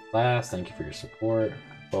class. Thank you for your support.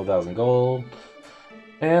 12,000 gold.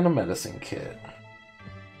 And a medicine kit.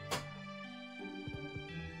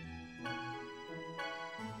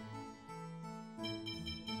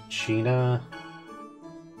 Sheena.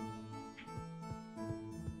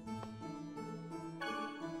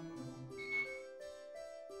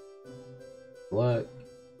 What?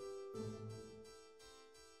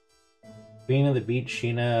 Queen of the Beach,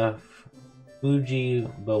 Sheena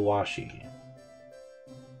Fujibayashi.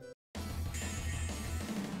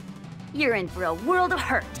 You're in for a world of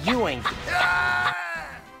hurt. You ain't.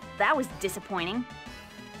 That was disappointing.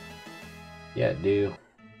 Yeah, do.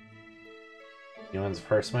 You wins the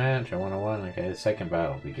first match, I 101. Okay, the second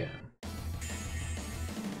battle begin.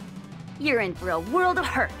 You're in for a world of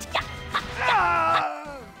hurt.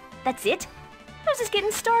 That's it? I was just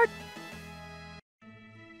getting started.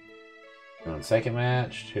 You won the second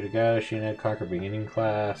match, 2 to go. Sheena conquer beginning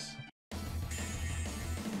class.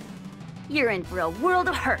 You're in for a world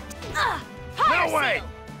of hurt. No way!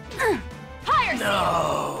 Higher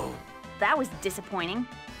No! That was disappointing.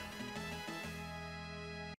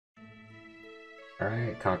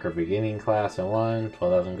 Alright, conquer beginning class in 1,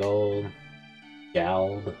 12,000 gold.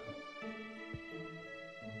 Gald.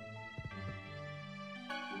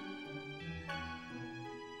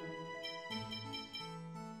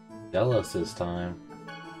 Zelos this time.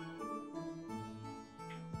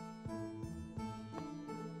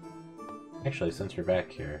 Actually, since you're back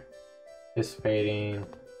here, participating,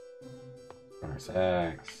 bonus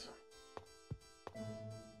axe,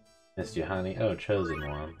 missed you, honey. Oh, chosen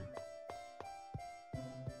one.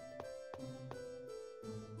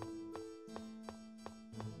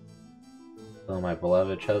 Oh, my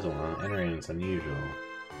beloved chosen one. Entering is unusual.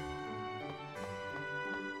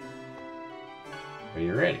 Are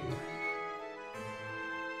you ready?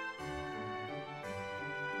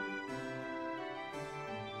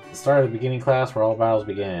 The start of the beginning class where all battles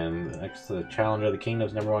begin. Next to the challenger of the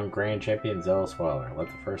kingdom's #1 grand champion, Zelos. Let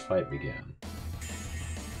the first fight begin.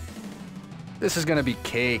 This is gonna be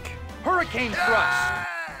cake. Hurricane thrust!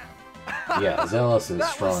 Yeah, Zelos is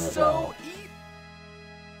That strong was as so hell.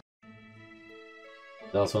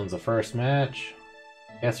 Zelos wins the first match.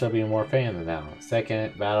 Guess there'll be more fans now.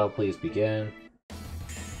 Second battle, please begin.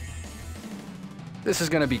 This is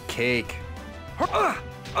gonna be cake.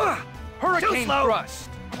 Hurricane thrust!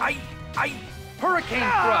 Hurricane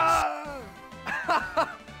thrust!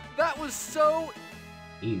 That was so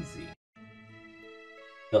easy.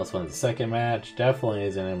 Zelos wins the second match. Definitely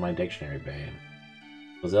isn't in my dictionary bane.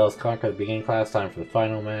 Will Zelos conquer the beginning class? Time for the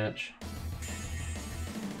final match.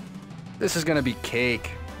 This is gonna be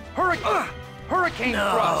cake. Hurricane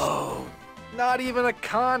thrust! Not even a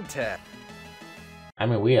contest. I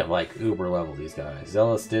mean, we have like uber level these guys.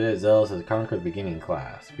 Zelos did it. Zelos has conquered the beginning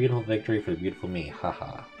class. Beautiful victory for the beautiful me.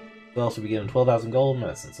 Haha. Zelos will be given 12,000 gold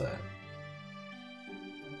medicine set.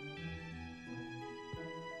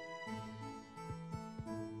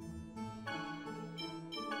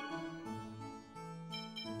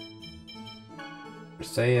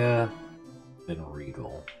 Presea, then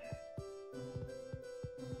Regal.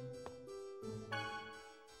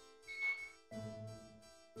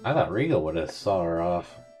 I thought Regal would have saw her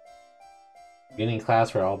off. Beginning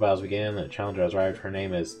class where all battles begin. The challenger has arrived. Her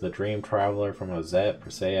name is the Dream Traveler from Ozette,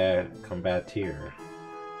 Presea, Combatir.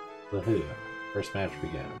 Woohoo. First match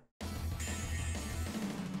begin.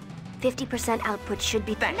 50% output should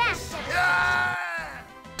be... Thanks.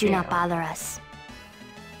 Do not bother us.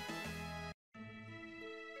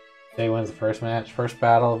 Day wins the first match. First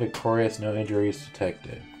battle, victorious, no injuries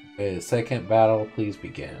detected. Okay, the second battle, please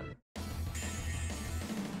begin.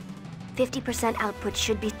 50% output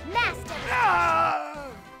should be...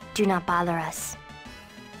 Do not bother us.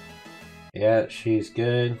 Yeah, she's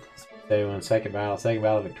good. Day wins second battle. Second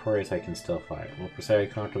battle, victorious, I can still fight. Will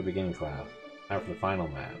Presea conquer the beginning class? Now for the final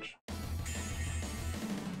match.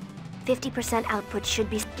 50% output should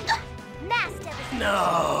be...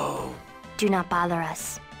 No! Do not bother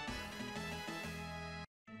us.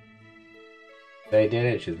 They did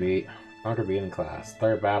it. She's beat. Conquer beginning class.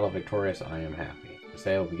 Third battle, victorious, I am happy.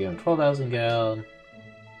 Presea will be given 12,000 geld.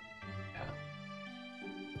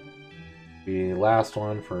 The last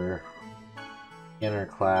one for beginner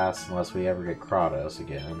class, unless we ever get Kratos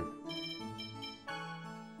again.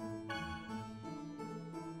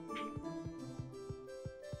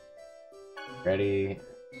 Ready?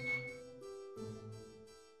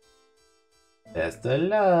 Best of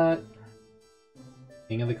luck!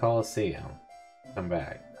 King of the Colosseum. Come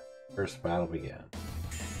back. First battle begin.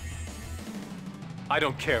 I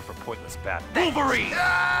don't care for pointless battle. Wolverine!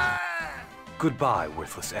 Goodbye,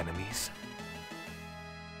 worthless enemies.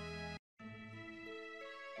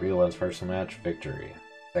 Regal wins first match, victory.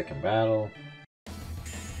 Second battle.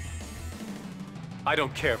 I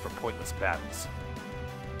don't care for pointless battles.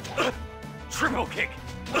 Triple kick!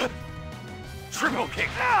 Triple kick!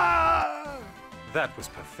 That was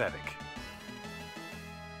pathetic.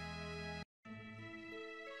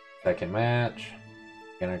 Second match.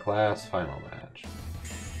 Beginner class, final match.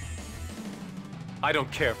 I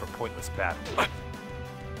don't care for pointless battles.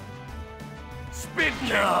 Spin kick!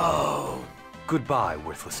 No! Goodbye,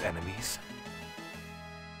 worthless enemies.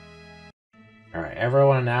 Alright,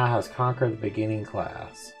 everyone now has conquered the beginning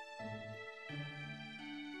class.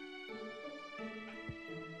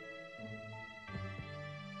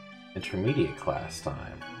 Intermediate class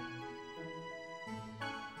time.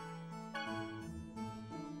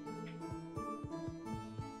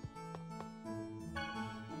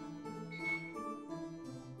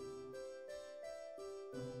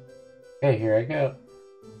 Okay, here I go.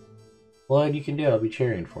 Lloyd, you can do it. I'll be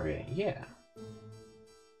cheering for you. Yeah.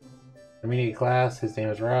 Intermediate class, his name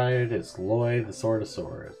is Riot. It's Lloyd, the Sword of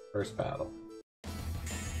Swords. First battle.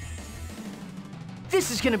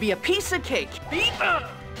 This is gonna be a piece of cake.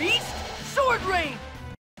 Beast, sword rain.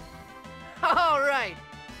 All right.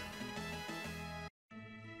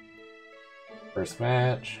 First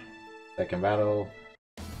match. Second battle.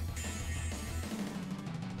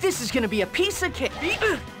 This is gonna be a piece of cake.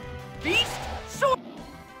 Beast, sword.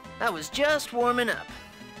 I was just warming up.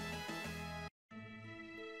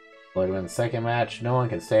 Lloyd wins second match. No one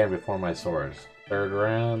can stand before my swords. Third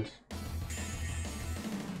round.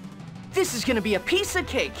 This is gonna be a piece of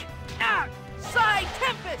cake. Side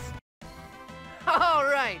Tempest. All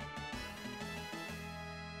right.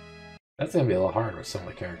 That's gonna be a little hard with some of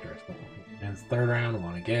the characters. And third round,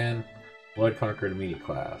 won again. Lloyd conquered immediate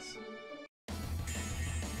class.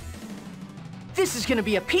 This is gonna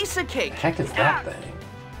be a piece of cake. The heck is that thing?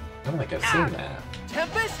 I don't think I've seen that.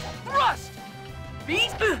 Tempest thrust.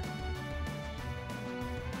 Beast.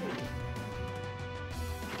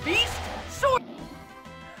 Beast sword.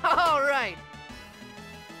 All right.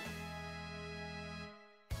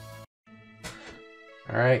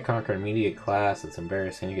 Alright, conquer immediate class. It's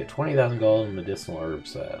embarrassing. You get 20,000 gold and medicinal herb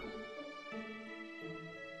set.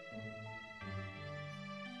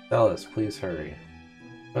 Zelos, please hurry.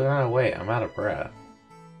 But no, wait, I'm out of breath.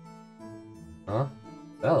 Huh?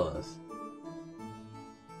 Zelos?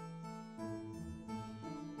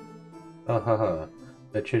 Oh, haha.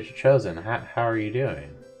 The chosen, how are you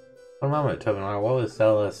doing? One moment, Tobinar, what was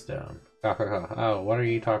Zelos doing? Oh, what are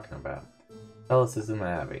you talking about? Zelos is in the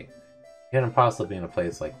Abbey. He couldn't possibly be in a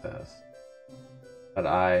place like this. But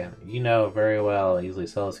you know very well, easily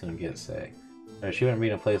Zelos can get sick. No, she wouldn't be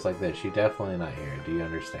in a place like this. She's definitely not here. Do you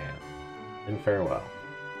understand? Then farewell.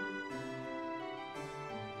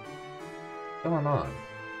 What's going on?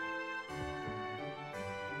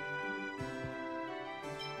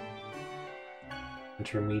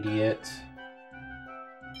 Intermediate.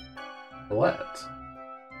 Colette.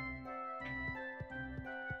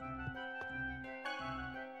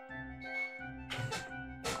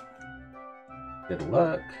 Good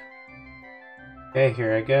luck. Okay,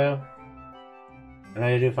 here I go. And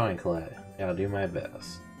I do fine, Colette. I'll do my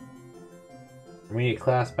best. Intermediate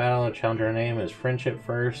class battle. The challenger name is Friendship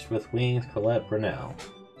First with Wings Colette Brunel.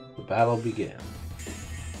 The battle begins.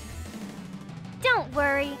 Don't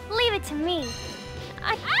worry, leave it to me.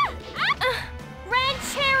 Red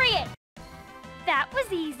Chariot! That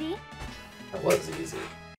was easy. That was easy.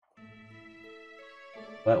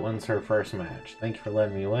 Colette wins her first match. Thank you for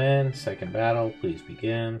letting me win. Second battle, please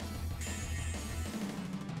begin.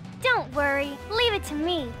 Don't worry, leave it to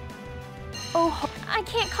me. Oh, I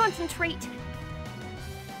can't concentrate.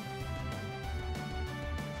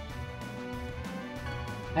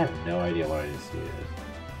 I have no idea what I just did.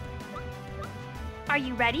 Are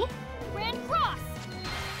you ready? Grand Cross!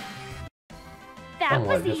 That Someone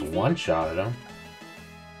was just easy. one-shotted him.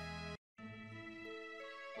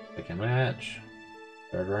 Second match.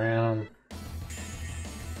 Third round.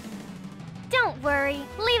 Don't worry,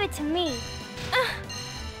 leave it to me.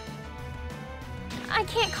 I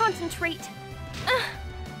can't concentrate.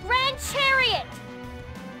 Red Chariot!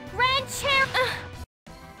 Red Chariot!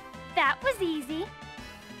 That was easy.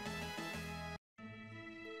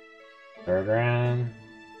 Third round.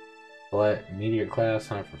 Colette, Meteor class,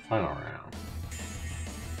 time for final round.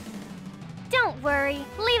 Don't worry,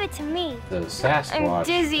 leave it to me. The Sasquatch I'm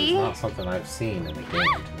dizzy. is not something I've seen in the game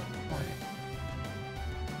to this point.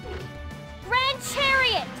 Red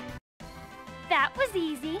Chariot! That was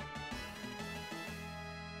easy.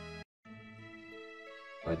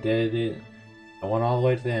 I did it. I went all the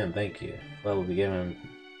way to the end, thank you. That will be given.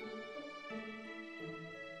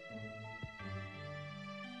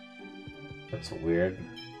 That's weird.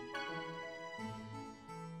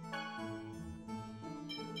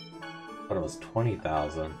 But it was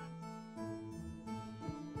 20,000.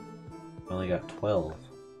 I only got 12.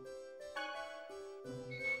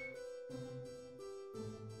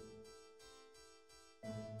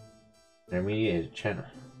 Intermediate channel.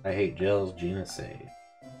 I hate gels, Genis save.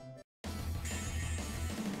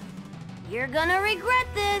 You're gonna regret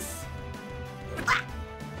this.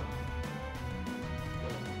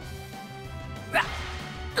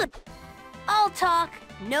 All talk,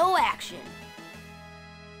 no action.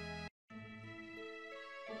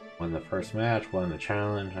 Won the first match, won the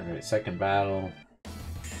challenge. Alright, second battle.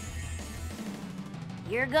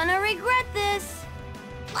 You're gonna regret this.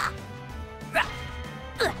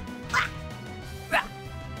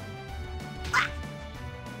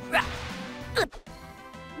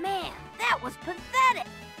 Man, that was pathetic.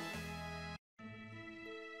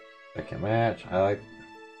 Second match. I'd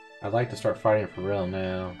like to start fighting for real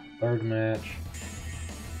now. Third match.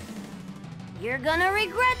 You're gonna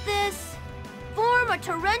regret this. Form a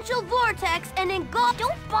torrential vortex and engulf.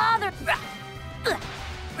 Don't bother.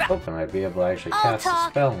 Hoping I'd be able to actually All cast talk,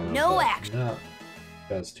 a spell on him, no but action. No,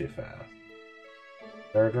 that's too fast.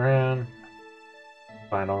 Third round.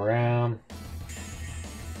 Final round.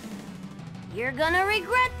 You're gonna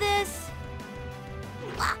regret this.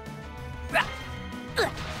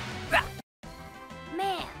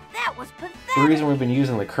 Man, that was pathetic. The reason we've been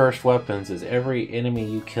using the cursed weapons is every enemy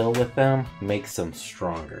you kill with them makes them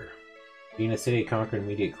stronger. Sheena City conquered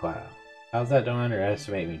immediate cloud. How's that? Don't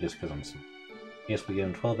underestimate me just because I'm smart. Yes, we give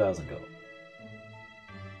him 12,000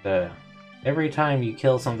 gold. Every time you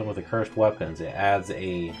kill something with the cursed weapons, it adds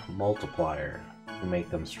a multiplier to make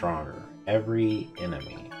them stronger. Every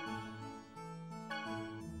enemy.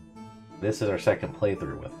 This is our second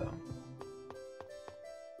playthrough with them.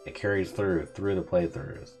 It carries through the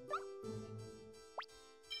playthroughs.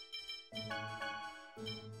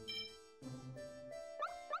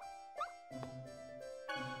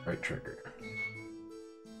 Right trigger.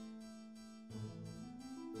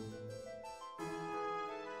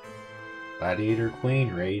 Gladiator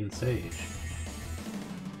Queen, Raine Sage.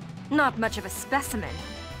 Not much of a specimen.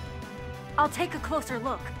 I'll take a closer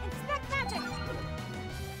look. Inspect magic!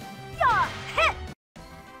 Yeah! Hit!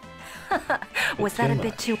 Was that a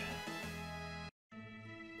bit too...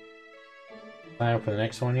 Time for the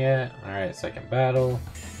next one yet? Alright, second battle.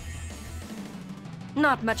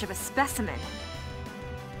 Not much of a specimen.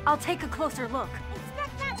 I'll take a closer look.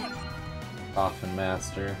 Inspect magic! Coffin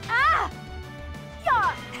Master. Ah!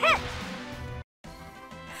 Yeah! Hit!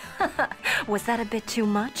 Was that a bit too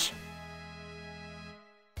much?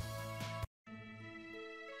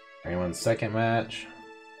 Everyone's second match.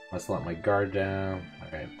 Let's let my guard down.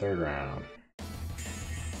 Alright, third round.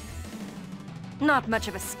 Not much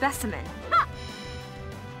of a specimen. Ha!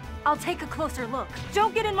 I'll take a closer look.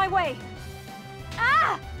 Don't get in my way!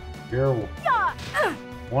 Ah! You're Yeah!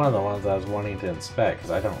 one of the ones I was wanting to inspect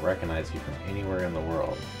because I don't recognize you from anywhere in the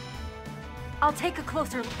world. I'll take a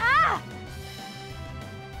closer look. Ah!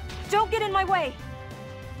 Don't get in my way!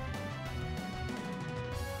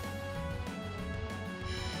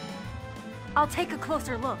 I'll take a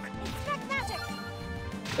closer look. Expect magic.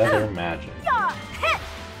 Feather magic. Yeah.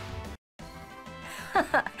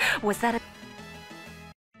 Was that a...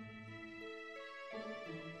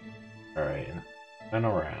 Alright. Run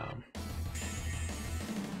around.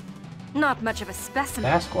 Not much of a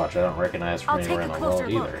specimen. Sasquatch I don't recognize from I'll take anywhere a in the world closer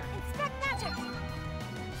look. either. Expect magic.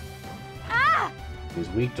 Ah! He's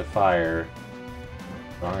weak to fire.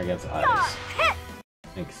 Strong against ice.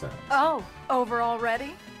 Makes sense. Oh, over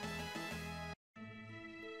already?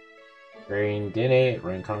 Raine did it.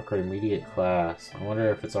 Raine conquered immediate class. I wonder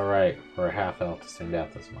if it's alright for a half elf to stand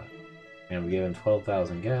out this much. And we given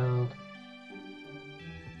 12,000 geld.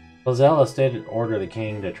 Well, Zelos did order the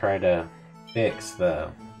king to try to fix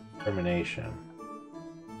the discrimination.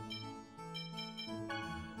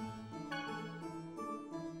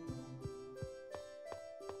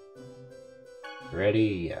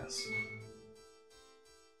 Ready? Yes.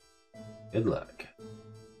 Good luck.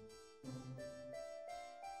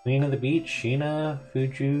 Queen of the beach, Sheena,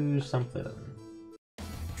 Fuju, something.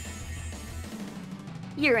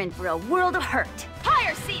 You're in for a world of hurt.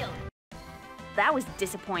 Fire seal. That was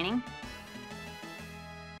disappointing.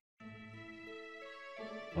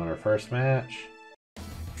 On our first match.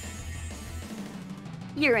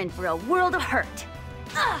 You're in for a world of hurt.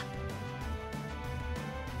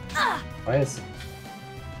 Why is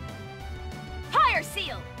Fire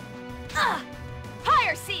seal.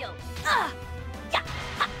 Fire seal. Yeah.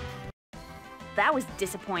 That was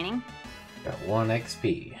disappointing. got 1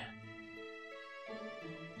 XP?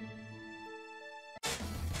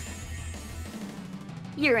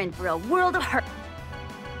 You're in for a world of hurt.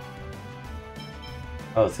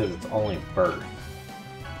 Oh, it says it's only birth.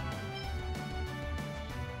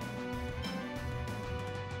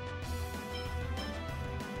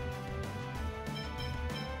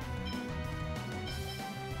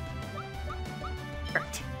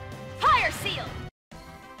 Fire seal.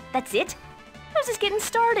 That's it? How's this getting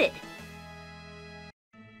started?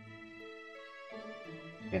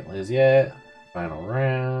 Can't lose yet. Final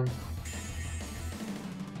round.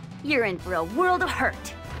 You're in for a world of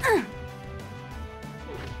hurt.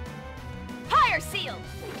 Fire seal.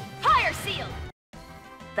 Fire seal.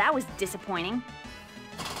 That was disappointing.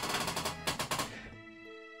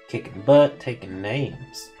 Kicking butt, taking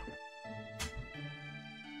names.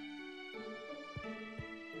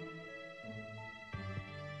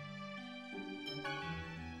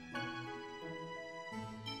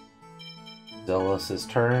 Zelos'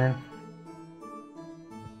 turn.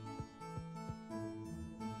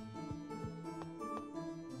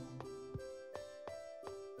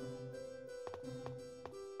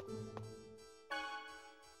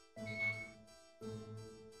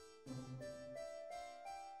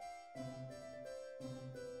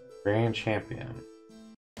 Grand Champion.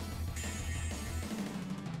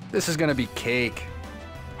 This is gonna be cake.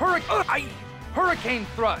 Hurricane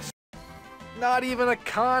thrust. Not even a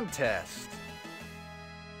contest.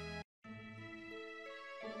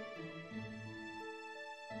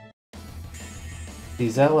 See,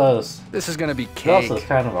 Zelos. This is gonna be cake. Zelos is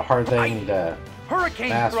kind of a hard thing to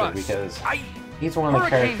master thrust. because he's one of the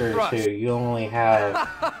characters who you only have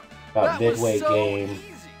about midway so game,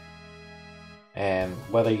 easy. and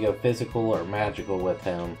whether you go physical or magical with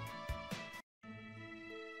him,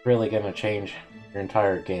 really gonna change your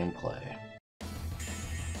entire gameplay.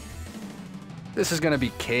 This is gonna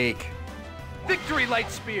be cake. Victory light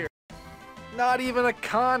spear. Not even a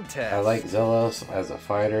contest. I like Zelos as a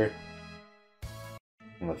fighter.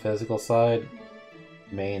 On the physical side,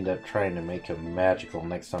 may end up trying to make him magical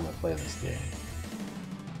next time I play this game.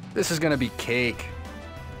 This is gonna be cake.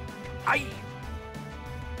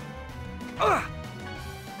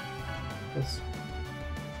 This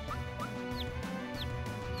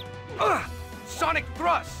Sonic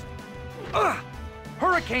thrust.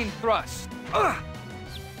 Hurricane thrust.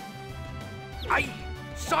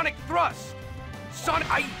 Sonic thrust.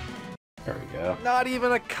 There we go. Not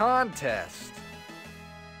even a contest.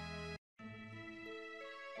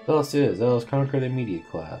 Zelos is. Zelos conquer the immediate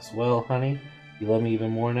class. Well, honey, you love me even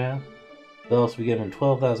more now? Zelos, we give him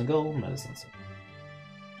 12,000 gold medicines.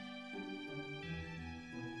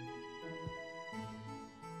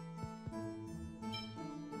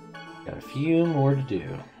 Got a few more to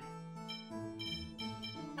do.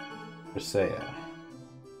 Presea.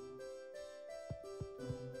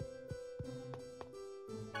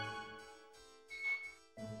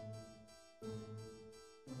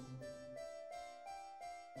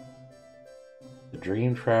 The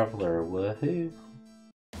Dream Traveler, woohoo!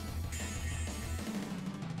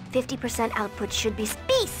 50% output should be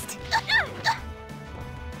beast!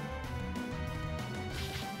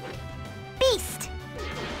 Beast!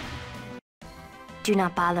 Do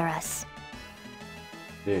not bother us.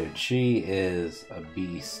 Dude, she is a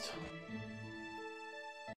beast.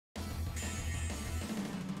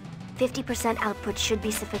 50% output should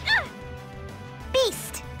be sufficient.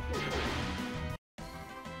 Beast!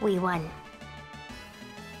 We won.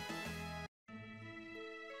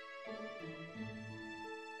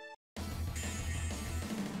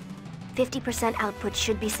 %50 output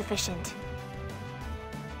should be sufficient.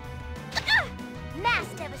 Mass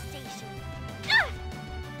devastation.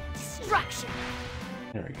 Destruction.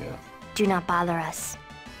 There we go. Do not bother us.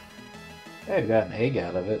 Hey, I've got an egg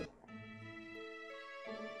out of it.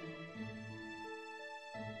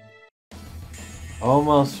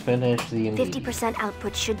 Almost finished the 50%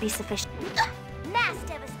 output should be sufficient. Mass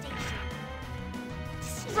devastation.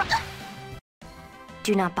 Destruction.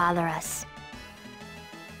 Do not bother us.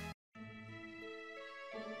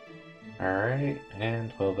 Alright,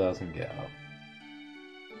 and 12,000 gal.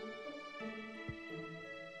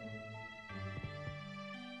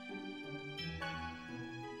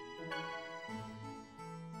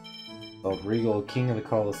 Called Regal, King of the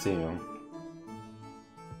Colosseum.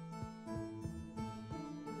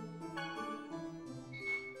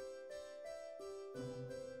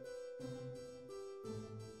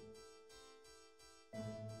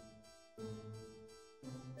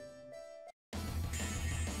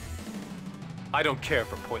 I don't care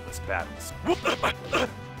for pointless battles.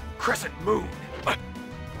 Crescent Moon!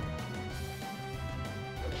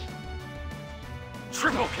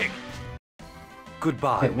 Triple kick!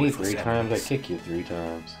 Goodbye, Hit me worthless 3 times, enemies. I kick you 3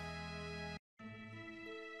 times.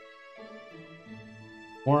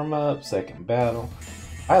 Warm up, second battle.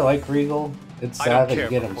 I like Regal. It's sad that you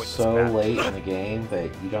get him so late in the game that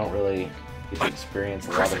you don't really get to experience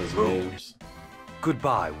a lot of his moves.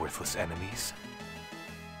 Goodbye, worthless enemies.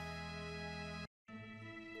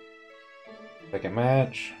 Second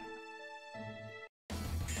match.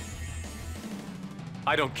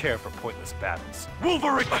 I don't care for pointless battles.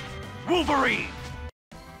 Wolverine! Wolverine!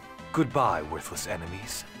 Goodbye, worthless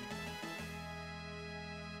enemies.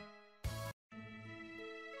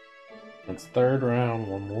 It's third round,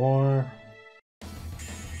 one more.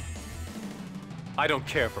 I don't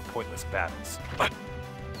care for pointless battles.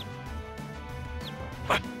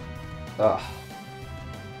 Ugh.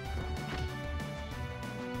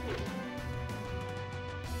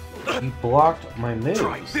 He blocked my moves.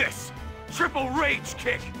 Try this! Triple rage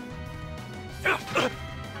kick!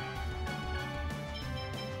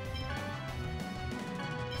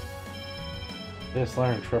 Just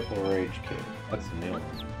learned triple rage kick. That's a new one.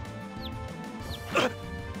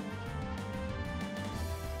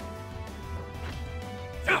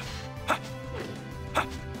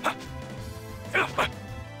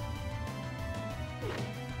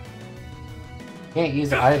 Can't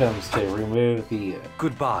use items to remove the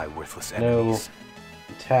Goodbye, worthless no enemies.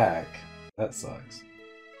 attack. That sucks.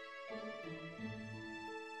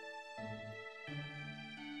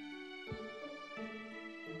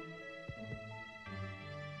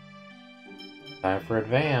 Time for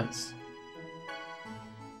advance.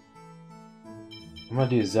 I'm gonna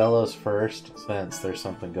do Zelos first since there's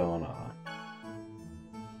something going on.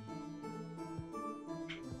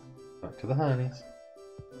 Up to the honeys.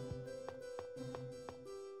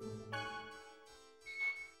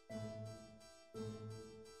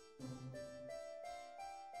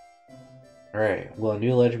 Alright, will a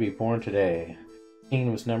new legend be born today?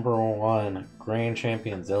 Kingdom's #1 Grand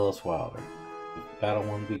Champion Zelos Wilder. Battle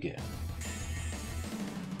 1 begin.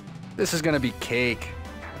 This is gonna be cake.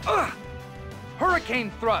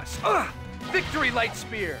 Hurricane thrust. Victory light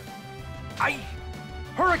spear.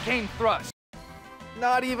 Hurricane thrust.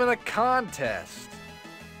 Not even a contest.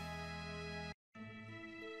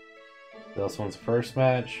 This one's first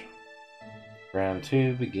match. Round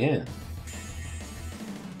 2 begin.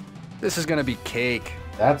 This is gonna be cake.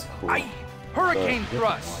 That's cool. Hurricane But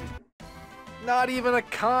thrust. Not even a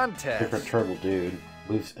contest. different turtle dude.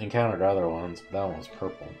 We've encountered other ones, but that one was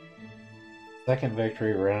purple. Second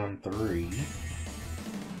victory, round 3.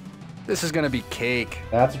 This is gonna be cake.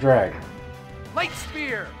 That's dragon. Light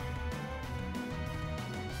spear.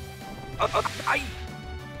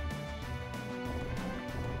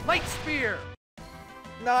 Light spear.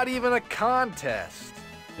 Not even a contest.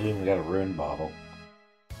 And we got a rune bottle.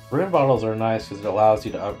 Rune bottles are nice because it allows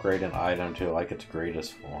you to upgrade an item to like its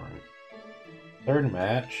greatest form. Third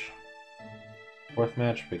match. Fourth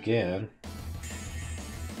match begin.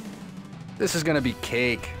 This is gonna be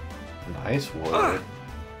cake. Nice warrior.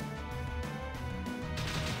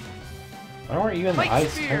 Why weren't you in the Light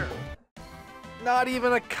ice spear. temple? Not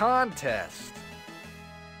even a contest.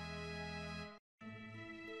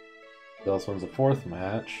 This one's the fourth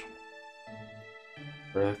match.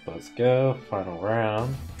 Earth, let's go. Final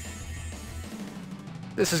round.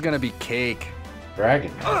 This is gonna be cake.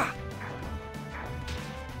 Dragon.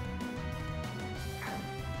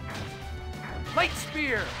 Light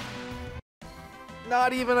spear!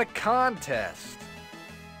 Not even a contest.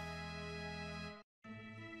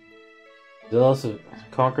 Zelos,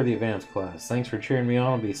 conquer the advanced class. Thanks for cheering me on.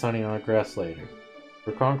 I'll be signing autographs later.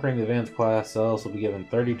 For conquering the advanced class, Zelos will be given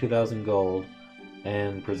 32,000 gold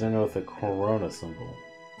and presented with a corona symbol.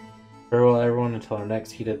 Farewell everyone until our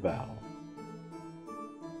next heated battle.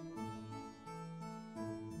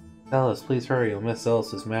 Zelos, please hurry. You'll miss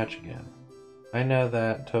Zelos' match again. I know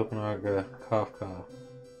that. Tokunaga, cough cough.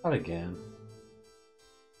 Not again.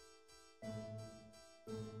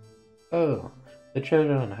 Oh, the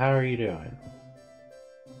children, how are you doing?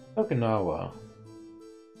 Okinawa.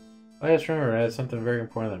 I just remembered I had something very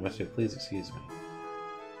important that I must do. Please excuse me.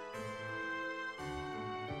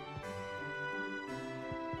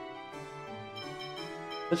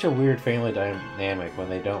 Such a weird family dynamic when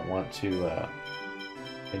they don't want to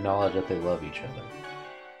acknowledge that they love each other.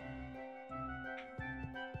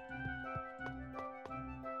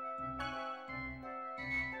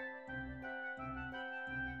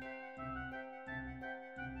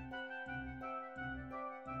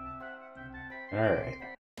 Alright.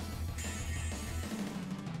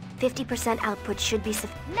 50% output should be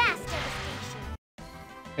sufficient. Mass devastation.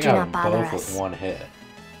 I Do got not bother them both us. with one hit.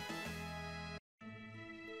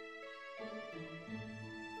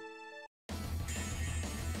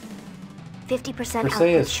 Presea output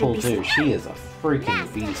is should cool be too. sufficient. She is a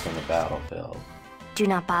freaking beast on the battlefield. Do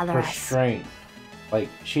not bother Her us. strength, like,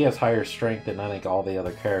 she has higher strength than I think all the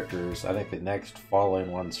other characters. I think the next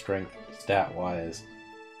following one strength stat-wise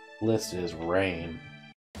list is Raine.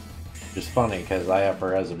 Which is funny because I have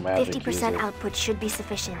her as a magic 50% user. output should be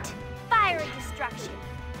sufficient. Fire and destruction.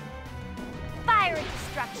 Fire and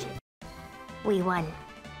destruction. We won.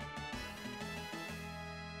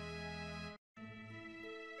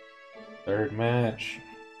 Third match.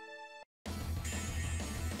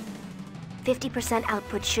 50%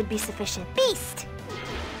 output should be sufficient. Beast!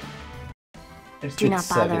 I just Do did not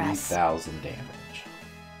bother us. 70,000 damage.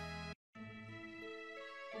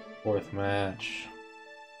 Fourth match.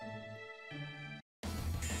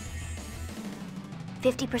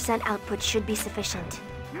 50% output should be sufficient.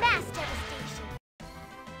 Mass devastation.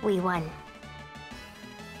 We won.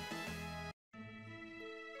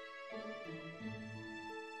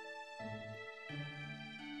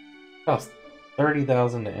 Cost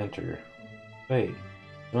 30,000 to enter. Wait,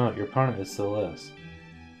 no, your opponent is Zelos.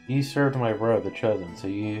 You served my bro, the Chosen, so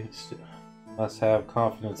you must have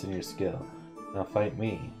confidence in your skill. Now fight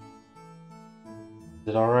me. Is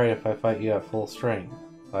it alright if I fight you at full strength?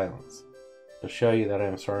 Silence. To show you that I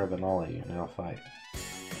am stronger than all of you. Now fight.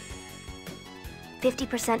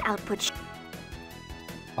 50% output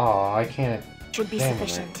Aw, I can't. should be Damn it.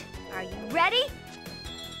 sufficient. Are you ready?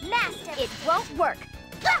 Mass devastation. It won't work.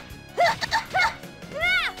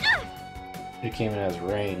 It came in as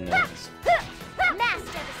Raine next. Mass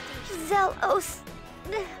devastation. Zelos.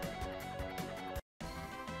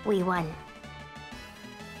 We won.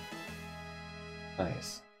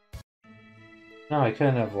 Nice. No, I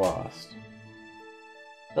couldn't have lost.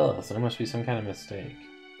 Zelos, there must be some kind of mistake.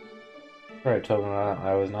 Sorry, Tokunaga,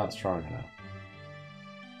 I was not strong enough.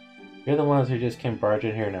 You're the ones who just came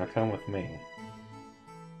barging here, now come with me.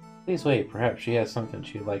 Please wait, perhaps she has something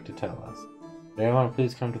she'd like to tell us. Would anyone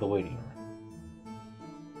please come to the waiting room?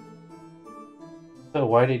 So,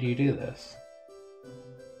 why did you do this?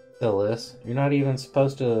 Zelos, you're not even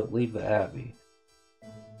supposed to leave the Abbey.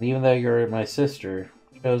 And even though you're my sister,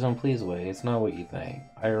 Chosen, please wait, it's not what you think.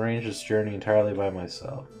 I arranged this journey entirely by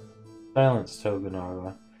myself. Silence,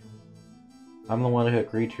 Tokunaga. I'm the one who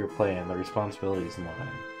agreed to your plan, the responsibility is mine.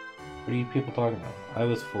 What are you people talking about? I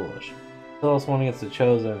was foolish. Zelos won against the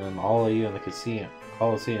Chosen and all of you in the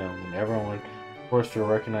Colosseum, and everyone forced to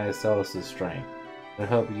recognize Zelos' strength. I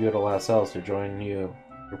hope you would allow Zelos to join your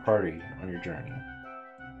party on your journey.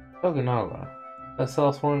 Tokunaga, does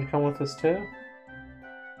Zelos wanted to come with us too?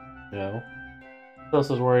 No. Zelos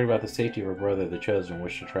was worried about the safety of her brother, the Chosen, and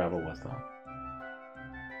wished to travel with them.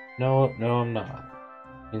 No, I'm not.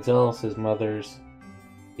 And Zelos' mother's...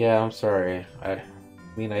 Yeah, I'm sorry. I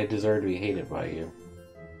mean, I deserve to be hated by you.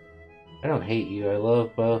 I don't hate you. I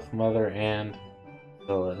love both Mother and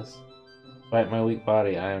Zelos. Despite my weak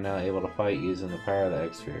body, I am now able to fight using the power of the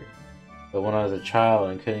X-Sphere. But when I was a child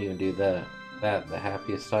and couldn't even do that, the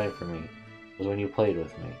happiest time for me was when you played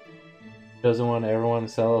with me. Chosen one, everyone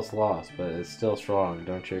Zelos lost, but it's still strong,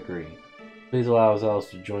 don't you agree? Please allow Zelos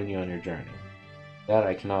to join you on your journey. That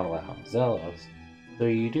I cannot allow. Zelos, so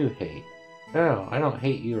you do hate. No, I don't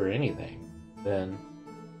hate you or anything. Then,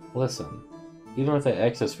 listen. Even with the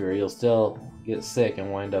exosphere, you'll still get sick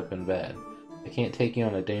and wind up in bed. I can't take you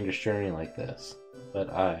on a dangerous journey like this. But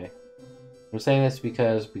I'm saying this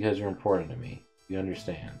because you're important to me. You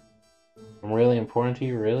understand. I'm really important to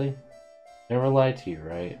you, really? Never lied to you,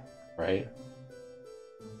 right? Right?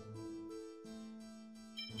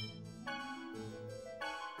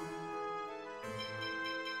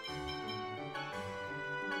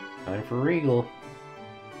 Time for Regal.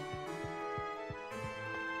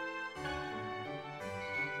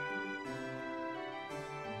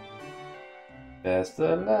 Best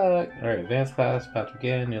of luck! Alright, advanced class, about to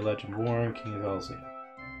begin, new legend born, King of Elsie.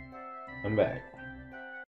 I'm back.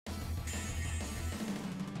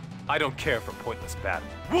 I don't care for pointless battle.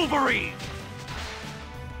 Wolverine!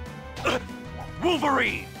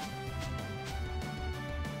 Wolverine!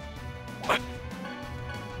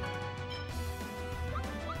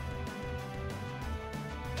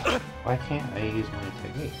 Why can't I use my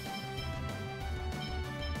technique?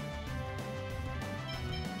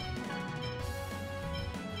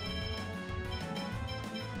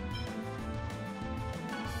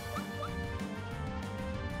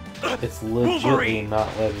 It's legitimately not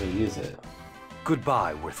letting me use it.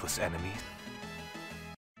 Goodbye, worthless enemies.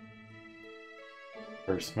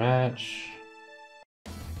 First match.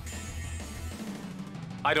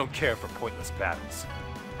 I don't care for pointless battles.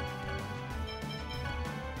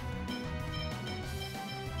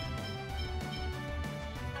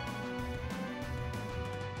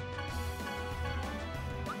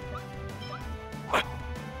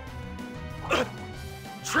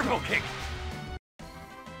 Triple kick!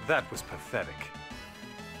 That was pathetic.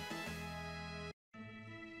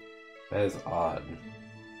 That is odd.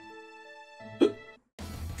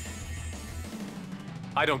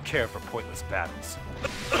 I don't care for pointless battles.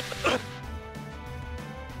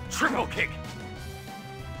 Triple kick!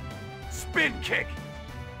 Spin kick!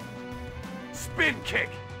 Spin kick!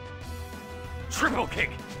 Triple kick!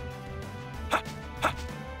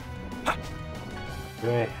 Do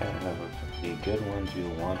I have any good ones you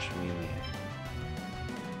launch me in the air?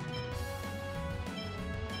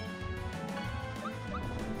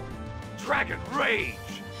 Dragon Rage!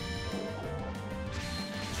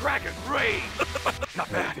 Dragon Rage! Not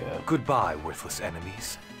bad. Goodbye, worthless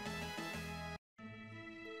enemies.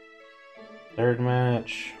 Third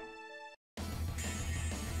match.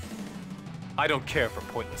 I don't care for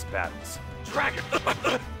pointless battles. Dragon!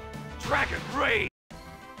 Dragon Rage!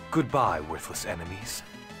 Goodbye, worthless enemies.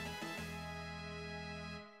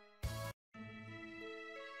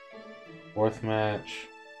 Fourth match.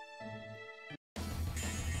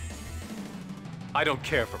 I don't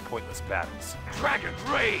care for pointless battles. Dragon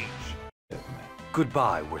Rage!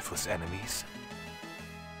 Goodbye, worthless enemies.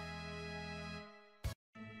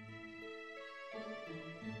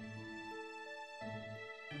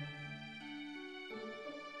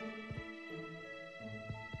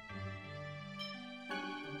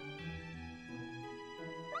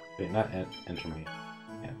 Wait, not intermediate.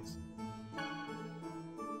 Yes.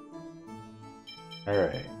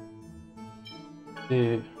 Alright.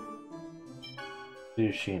 Do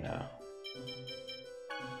Sheena.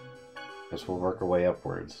 Guess we'll work our way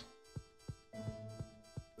upwards.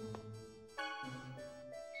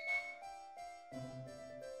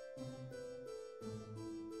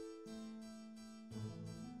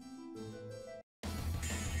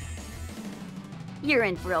 You're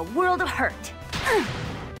in for a world of hurt.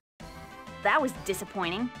 That was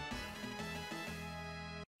disappointing.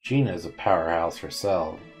 Sheena's a powerhouse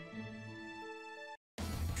herself.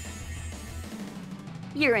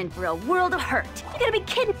 You're in for a world of hurt. You gotta be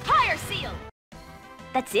kidding. Fire seal!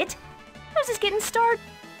 That's it? How's this getting started?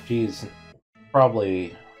 She's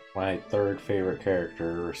probably my third favorite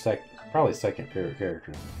character, or probably second favorite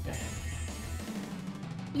character in the game.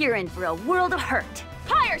 You're in for a world of hurt.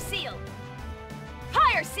 Fire seal!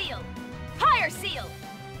 Fire seal! Fire seal!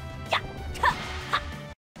 Yeah! Ha! Ha!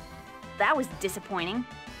 That was disappointing.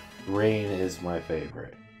 Raine is my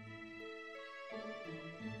favorite.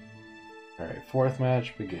 Alright, fourth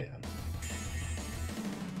match begin.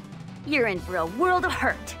 You're in for a world of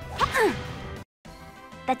hurt.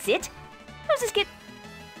 That's it? How's this get...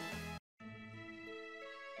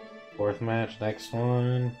 Fourth match, next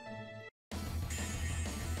one.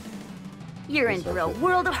 You're in for a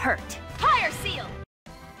world of hurt. Fire seal!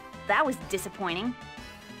 That was disappointing.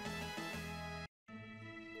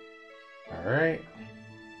 Alright.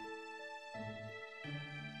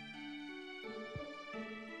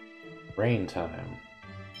 Rain time.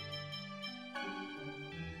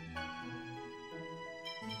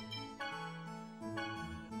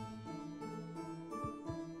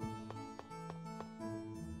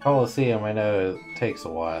 Coliseum, I know it takes a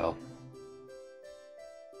while.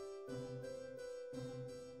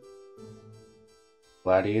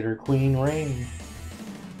 Gladiator Queen Raine.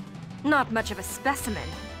 Not much of a specimen.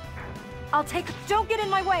 I'll take a... Don't get in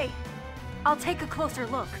my way! I'll take a closer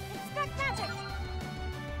look. Inspect magic!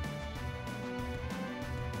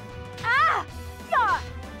 Ah! Yeah!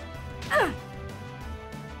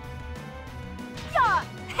 Yeah!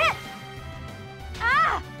 Hit!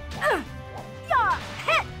 Ah! Yeah!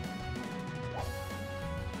 Hit!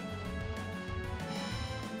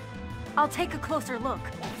 I'll take a closer look.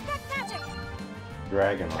 Inspect magic!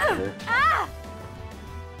 Dragon Rider. Ah!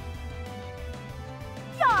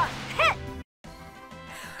 Yeah! Hit!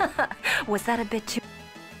 Was that a bit too...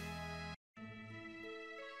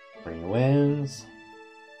 Raine wins.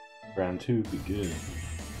 Round 2 begins.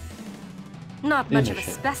 Not much of a Finish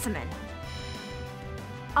it. specimen.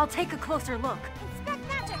 I'll take a closer look. Inspect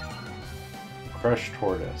magic! Crushed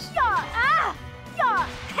Tortoise. Yeah! Ah! Yeah!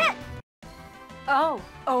 Hit! Oh,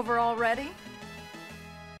 over already?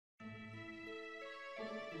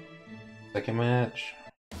 Second match.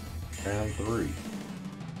 Round 3.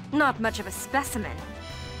 Not much of a specimen.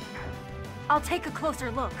 I'll take a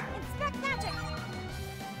closer look. Inspect magic!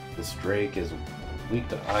 This Drake is weak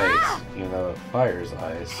to ice, even though it fires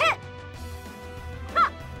ice. Hit!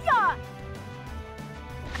 Ha! Yeah!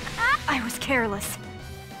 I was careless.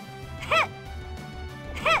 Hit!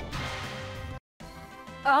 Hit!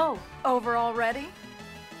 Oh, over already?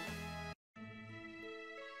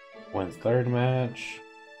 Wins third match.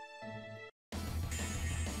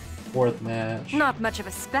 Fourth match. Not much of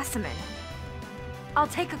a specimen. I'll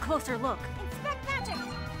take a closer look. Inspect magic!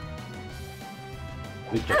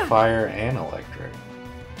 Weak to fire and electric.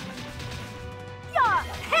 Yeah!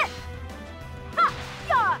 Hit! Ha!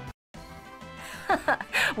 Yeah!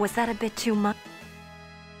 Was that a bit too much?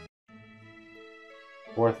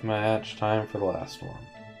 Fourth match. Time for the last one.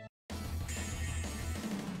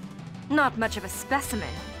 Not much of a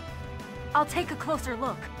specimen. I'll take a closer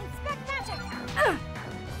look. Inspect magic!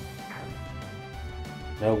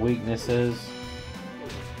 No weaknesses.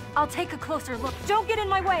 I'll take a closer look. Don't get in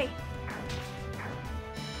my way!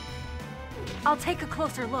 I'll take a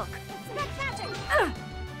closer look. Inspect magic!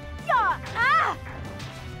 Yeah! Ah!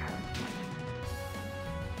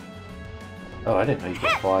 Oh, I didn't know you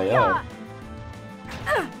could fly up.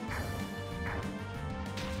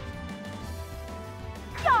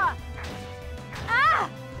 Yeah! Ah!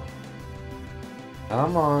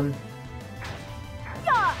 Come on.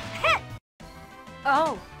 Yeah! Hit!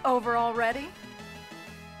 Oh, over already?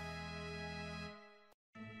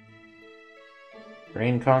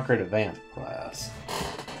 Raine conquered advanced class.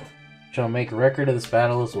 Shall make a record of this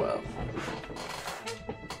battle as well.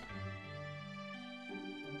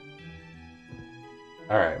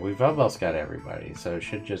 Alright, we've almost got everybody, so it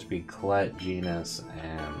should just be Colette, Genis,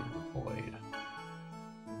 and Lloyd.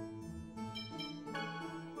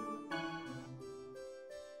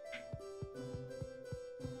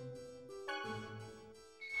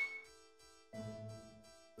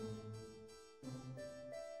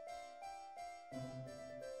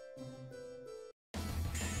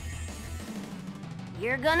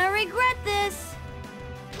 You're gonna regret this!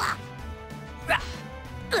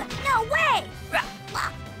 No way!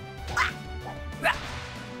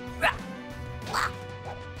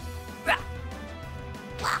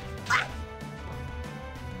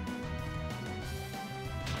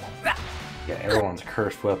 Yeah, everyone's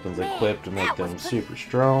cursed weapons equipped to make them super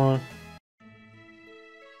strong.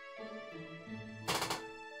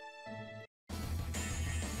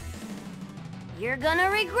 You're gonna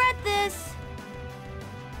regret this!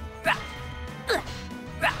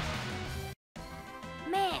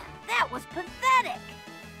 Man, that was pathetic!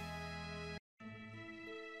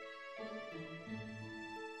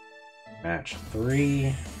 Match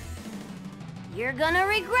 3. You're gonna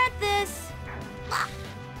regret this!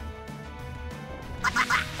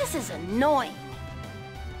 This is annoying.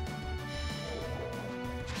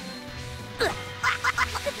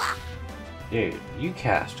 Dude, you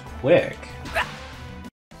cast quick.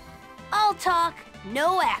 All talk,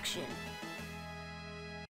 no action.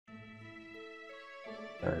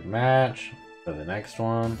 Third match for the next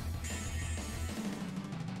one.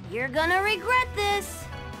 You're gonna regret this.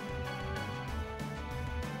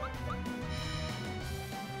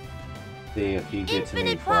 See if you get to me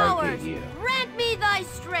Infinite before I powers, get you. grant me thy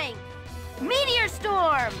strength. Meteor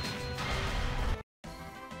storm.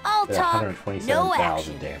 All Did talk, no 127,000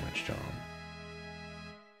 action. damage to him.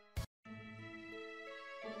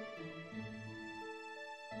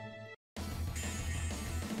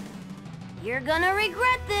 You're gonna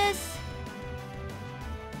regret this.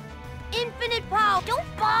 Infinite power.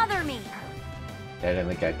 Don't bother me! I didn't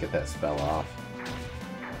think I'd get that spell off.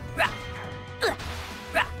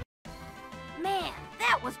 Man,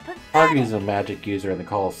 that was pathetic! Hard to use a magic user in the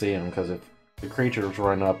Coliseum because if the creatures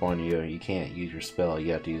run up on you, you can't use your spell.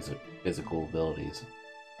 You have to use physical abilities.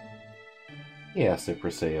 Yeah, so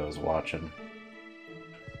Presea was watching.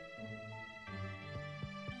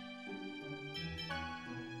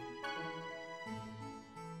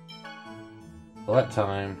 Colette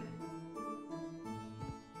time.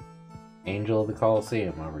 Angel of the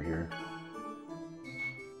Coliseum over here.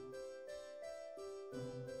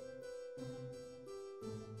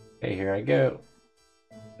 Okay, here I go.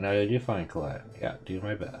 Now did you find Colette? Yeah, do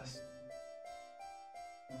my best.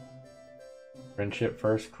 Friendship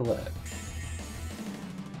first, Colette.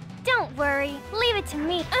 Don't worry, leave it to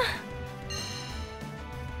me.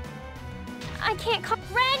 I can't call.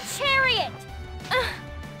 Red Chariot!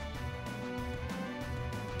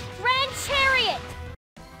 Red Chariot!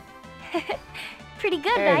 Pretty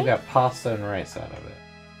good, Hey, right? we got pasta and rice out of it.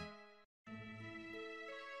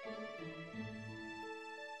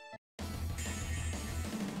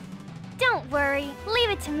 Don't worry, leave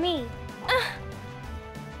it to me.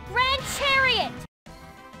 Red Chariot!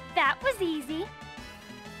 That was easy.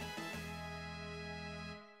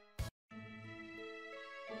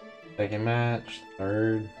 Second match,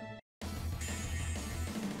 third.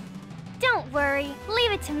 Don't worry,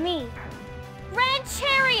 leave it to me. Red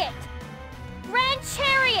Chariot! Red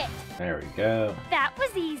Chariot! There we go. That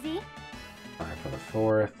was easy. Time for the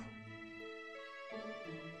fourth.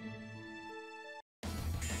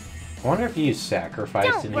 I wonder if you use sacrifice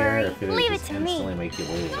Don't in worry, here, if it would leave just it to me. instantly make you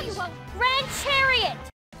lose. No, you won't. Red Chariot!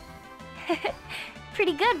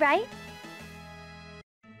 Pretty good, right?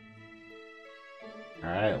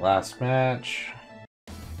 Alright, last match.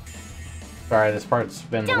 Sorry, this part's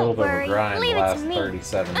been a Don't little bit worry, of a grind leave the it to last me.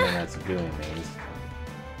 37 minutes of doing these.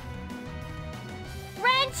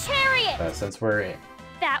 Red Chariot! But since we're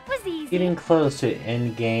That was easy. getting close to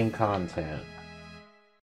end-game content,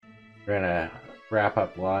 we're gonna wrap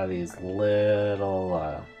up a lot of these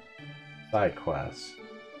little side quests.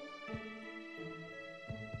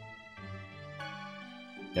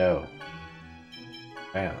 No.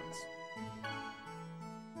 Bounce.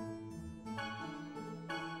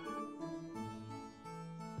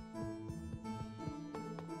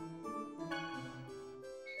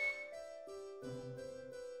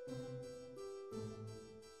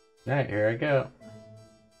 Alright, here I go.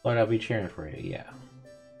 Lloyd, I'll be cheering for you, yeah.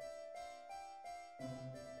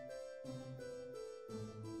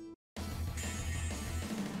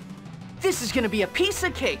 This is gonna be a piece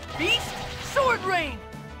of cake. Beast, Sword Rain,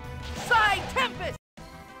 Side Tempest.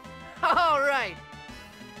 All right.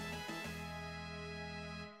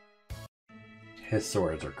 His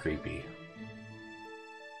swords are creepy.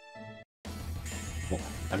 Well,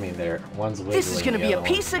 I mean, one's wiggling. This is gonna the be a other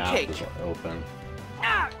piece one's of mouth cake. is open.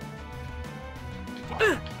 Ah!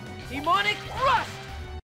 Demonic Thrust.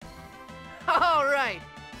 All right.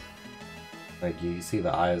 Like, you see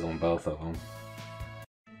the eyes on both of them.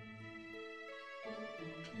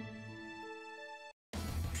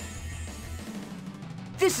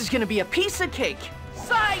 This is gonna be a piece of cake.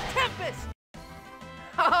 Side Tempest.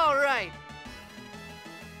 All right.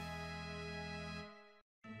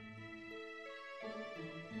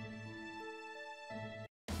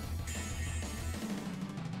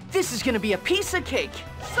 This is gonna be a piece of cake.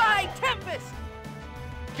 Side Tempest.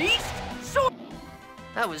 Beast, Sword.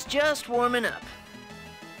 I was just warming up.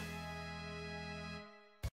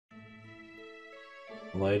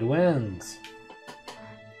 Lloyd wins.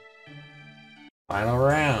 Final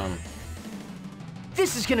round.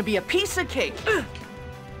 This is gonna be a piece of cake.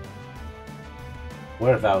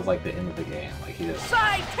 What if that was like the end of the game? Like he just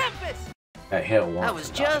Side Tempest. got hit once. I was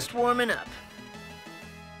and just warming up. died.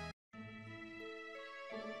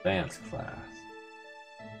 Dance class.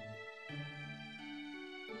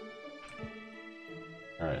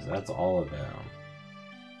 Alright, so that's all of them.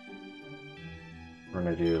 We're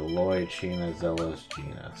gonna do Lloyd, Sheena, Zelos,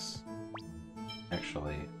 Genis.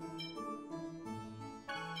 Actually,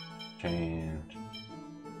 change.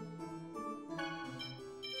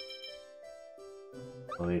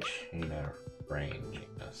 Lloyd, Sheena, Raine,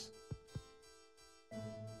 Genis.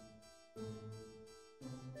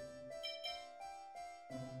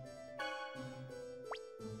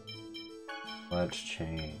 Let's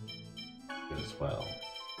change it as well.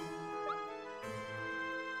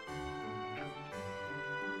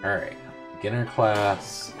 Alright, beginner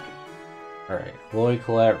class. Alright, Lloyd,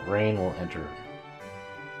 Colette, Raine will enter.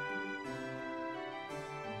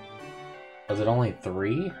 Was it only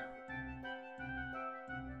 3?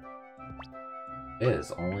 It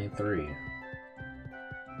is only 3.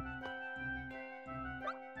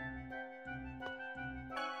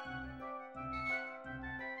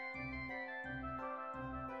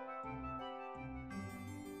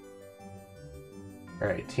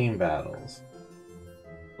 Alright, team battles.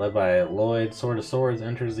 Led by Lloyd, Sword of Swords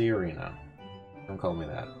enters the arena. Don't call me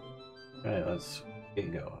that. Alright, let's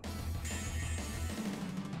get going.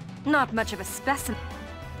 Not much of a specimen.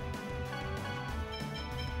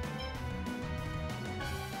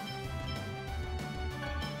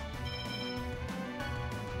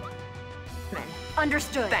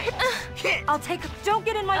 Understood. Thanks. I'll take. Don't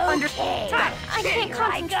get in my. Okay. Understood. I can't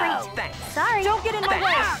concentrate. Thanks. Sorry. Don't get in my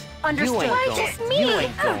way. Understood. Why just me? You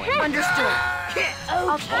ain't going. Understood.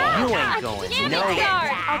 Okay. You ain't going. No.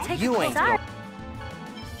 I'll take. You ain't Sorry. going.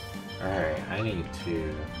 Alright, I need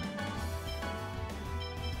to...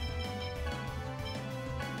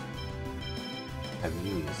 have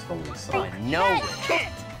used Holy Sign. No way.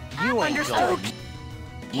 You ain't Understood. going.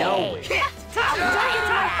 No way.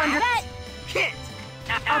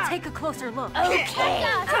 I'll take a closer look. Okay. Did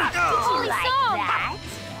you like that?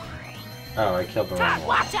 Oh, I killed the wrong one.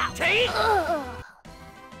 Watch out!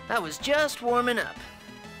 I was just warming up.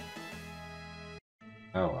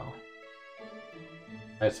 Oh well.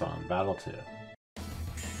 Nice one, Battle 2.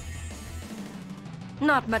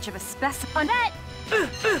 Not much of a specimen.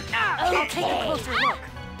 I'll take a closer look.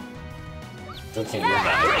 Okay, you're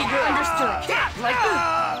Understood.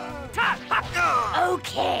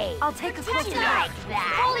 Okay. I'll take a closer Did you look. like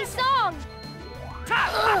that? Holy song!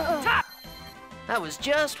 I was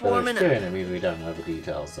just So there's warming 2 up. enemies we don't know the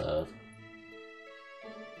details of.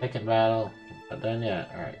 Second battle, not done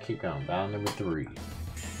yet. Alright, keep going. Battle number 3.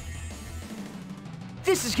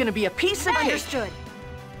 This is gonna be a piece of cake. Understood.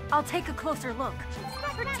 I'll take a closer look.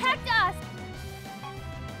 Protect us!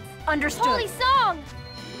 Understood. Holy song!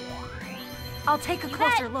 I'll take a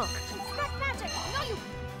closer look. Scrap magic! No, you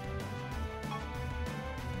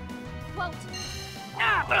won't.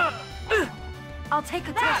 I'll take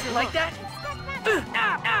a closer look. Like that?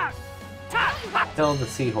 Kill the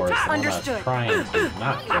seahorse, the one I was Understood. trying to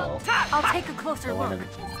not kill. I'll take a closer I look.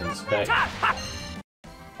 wanted to inspect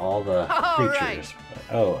all the All creatures. right.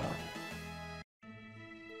 But, oh well.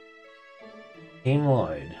 Team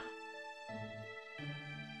Lloyd.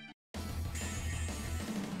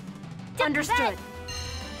 Understood.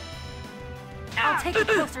 I'll take a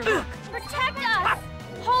closer look. Protect us!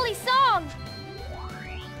 Holy song!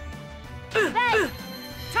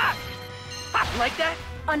 Like that?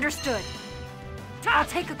 Understood. I'll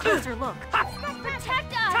take a closer look.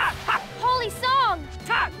 Protect us! Holy song!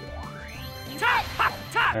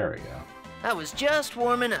 There we go. I was just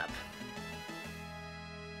warming up.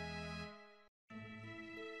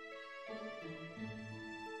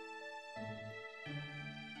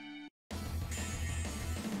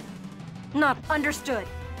 Not understood.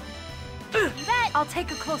 You bet! I'll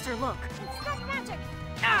take a closer look. Scrap magic!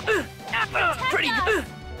 Pretty good.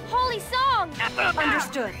 Holy song!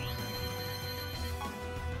 Understood.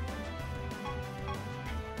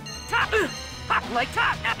 Like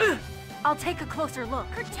that. I'll take a closer look.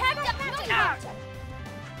 Protect us!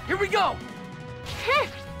 Here we go.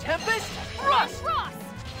 Tempest, Rust.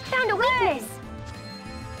 Found a weakness!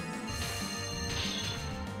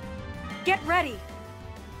 Get ready.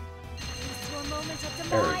 Your moment of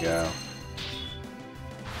There we demise. go.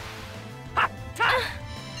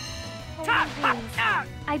 Holy wings.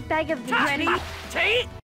 I beg of thee. Ready?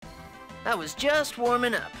 I was just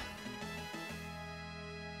warming up.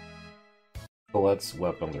 Colette's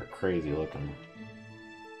weapons are crazy looking.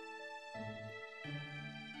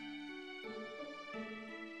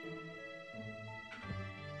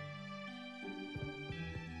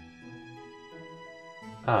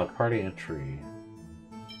 Ah, party entry.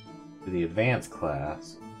 To the advanced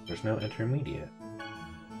class, there's no intermediate.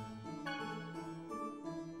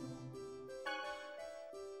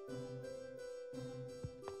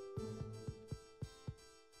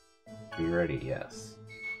 Are you ready? Yes.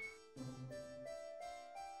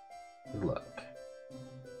 Good luck.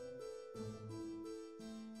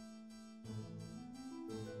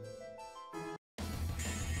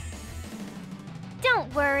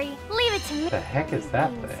 Don't worry. Leave it to me. What the heck is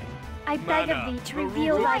that thing? I beg of thee to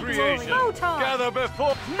reveal thy glory. Gather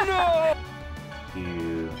before. No!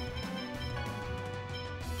 You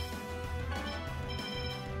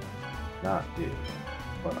not do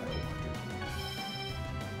what I want to.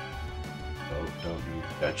 Oh, don't use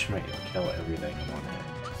judgment. You'll kill everything in one hit.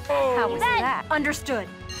 How was that? Understood.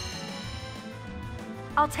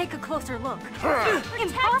 I'll take a closer look.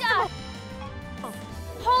 Impossible!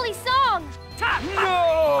 Holy song!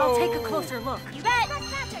 I'll take a closer look. You bet!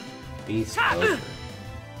 Beast closer.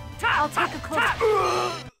 I'll take a closer.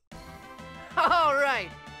 All right.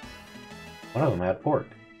 One of them had pork.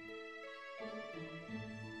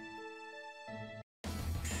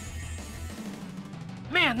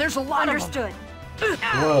 Man, there's a lot Understood.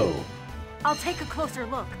 Whoa. I'll take a closer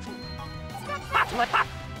look.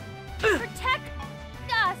 Protect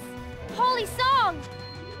us! Holy song!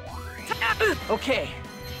 Okay.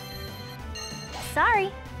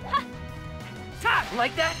 Sorry.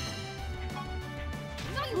 Like that?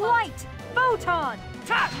 Light! Photon!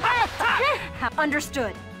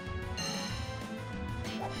 Understood.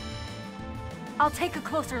 I'll take a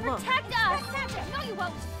closer look. Protect us! No, you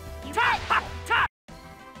won't! You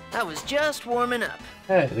I was just warming up.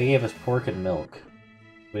 Hey, they gave us pork and milk.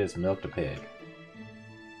 We just milked a pig.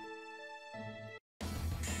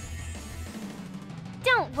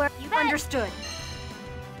 Don't worry. You Understood.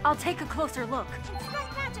 I'll take a closer look.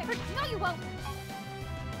 magic! No, you won't!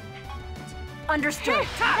 Understood.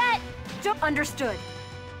 Don't understood.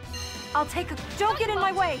 I'll take a. Don't get in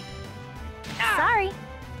my way. Sorry.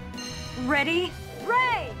 Ready?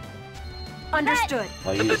 Ray. Understood.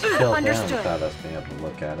 Well, you just killed them Understood. without us being able to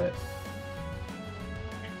look at it.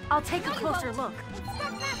 I'll take a closer look.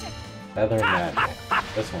 Feather magic.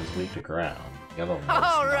 This one's weak to ground. The other one's All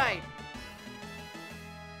not. right.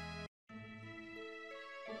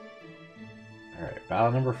 Alright,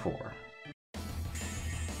 battle number 4.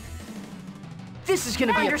 This is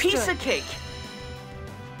gonna be a piece Understood. of cake.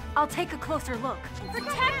 I'll take a closer look.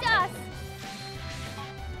 Protect us!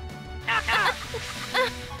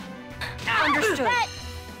 Understood.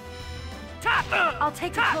 I'll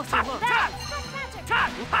take a closer look.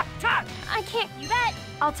 I can't. You bet!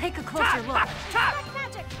 I'll take a closer look.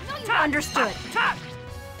 Magic! No, you won't! Understood.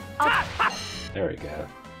 There we go.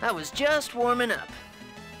 I was just warming up.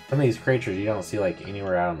 Some of these creatures you don't see like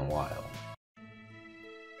anywhere out in the wild.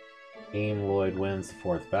 Team Lloyd wins the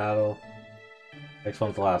 4th battle. Next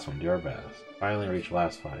one's the last one. Do your best. Finally reach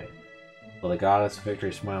last fight. Will the goddess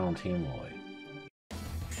victory smile on Team Lloyd?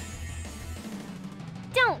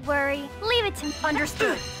 Don't worry. Leave it to me.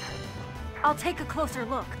 Understood. I'll take a closer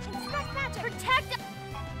look. Magic! Protect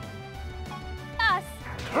us!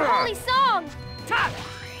 Holy song!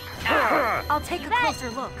 I'll take a closer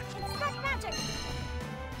look. Magic!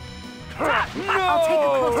 I'll take a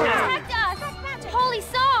closer look. Protect us! Holy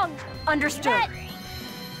song! Understood.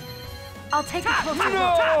 I'll take a closer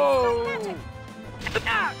look.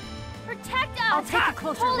 Protect us! I'll take a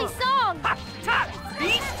closer Holy look. song!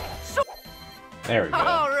 There we go.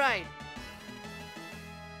 All right.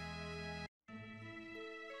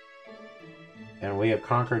 And we have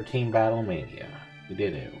conquered Team Battle Mania. We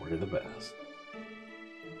did it. We're the best.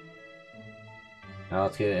 Now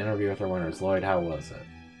let's get an interview with our winners. Lloyd, how was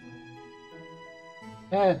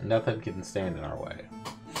it? Nothing can stand in our way.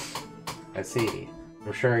 I see.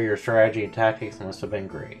 I'm sure your strategy and tactics must have been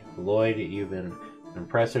great. Lloyd, you've been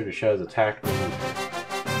impressive to show as a tactical leader.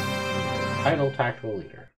 Title Tactical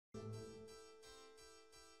Leader.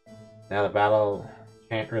 Now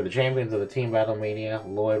the champions of the Team Battle Mania,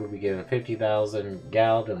 Lloyd will be given 50,000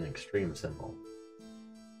 Gald and an extreme symbol.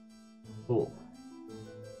 Cool.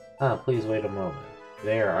 Please wait a moment.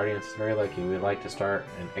 Today our audience is very lucky. We'd like to start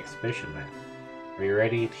an exhibition match. Are you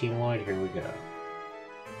ready, Team Lloyd? Here we go.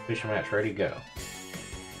 Exhibition match, ready, go.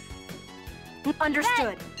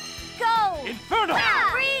 Understood. Go! Inferno!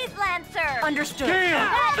 Freeze Lancer! Understood. Gale!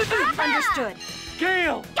 Understood.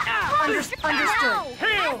 Gale! Understood.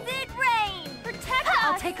 Hail! Acid Rain! Protect us!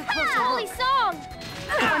 I'll take a closer Holy look. song!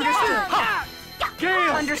 Understood.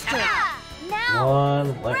 Gale! Understood. Now!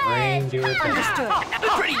 Let Raine do it. Understood.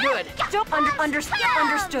 Pretty good. Don't understood.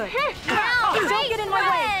 Now! Don't get in my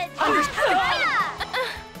way. Understood.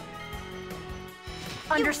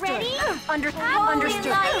 Understood. ready? Understood.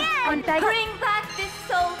 Bring back this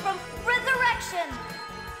soul from resurrection!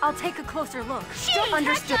 I'll take a closer look. She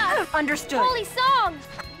Understood. touched us! Understood. Holy song!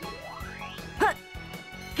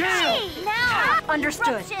 Gale! Now!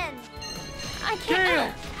 Understood. Disruption! I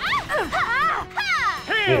can't...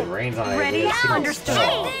 Dude, Raine's on Ready? every single Understood.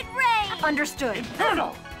 spell. Acid Rain! Understood.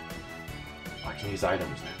 Inferno! I can use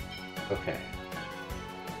items now. Okay.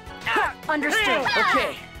 Understood.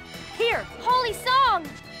 Okay. Here. Holy song!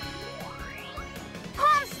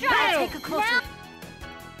 Palm strike! I'll take a closer.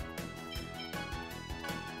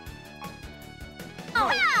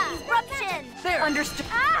 Disruption! There. Understood.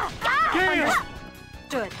 Gale!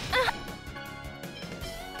 Understood.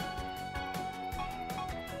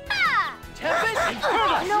 Tempest.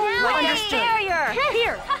 Inferno! No way! Understood. Barrier!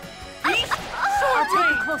 Here. I'll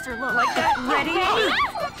take a closer look. Like that? Ready?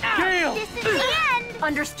 Gale! This is the end!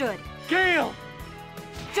 Understood. Gale!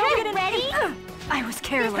 Don't get in. Ready? I was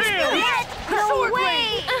careless. No Sword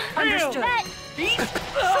way! Understood.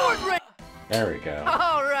 Sword Rain. There we go.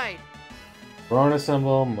 All right. Brunel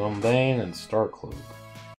symbol, Mundane, and Starcloak.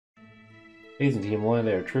 These and Team Lloyd,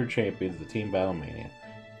 they are true champions of the Team Battle Mania.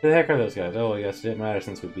 Who the heck are those guys? Oh, I guess it didn't matter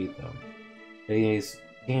since we beat them. Today's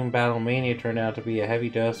Team Battle Mania turned out to be a heavy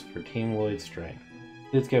dose for Team Lloyd's strength.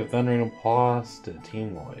 Let's give thundering applause to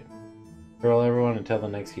Team Lloyd. Farewell everyone until the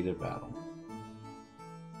next heated battle.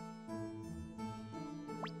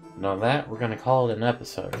 And on that, we're going to call it an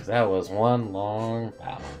episode, because that was one long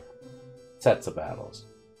battle. Sets of battles.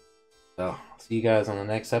 So, see you guys on the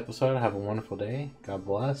next episode. Have a wonderful day. God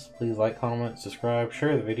bless. Please like, comment, subscribe,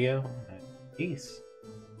 share the video. Peace.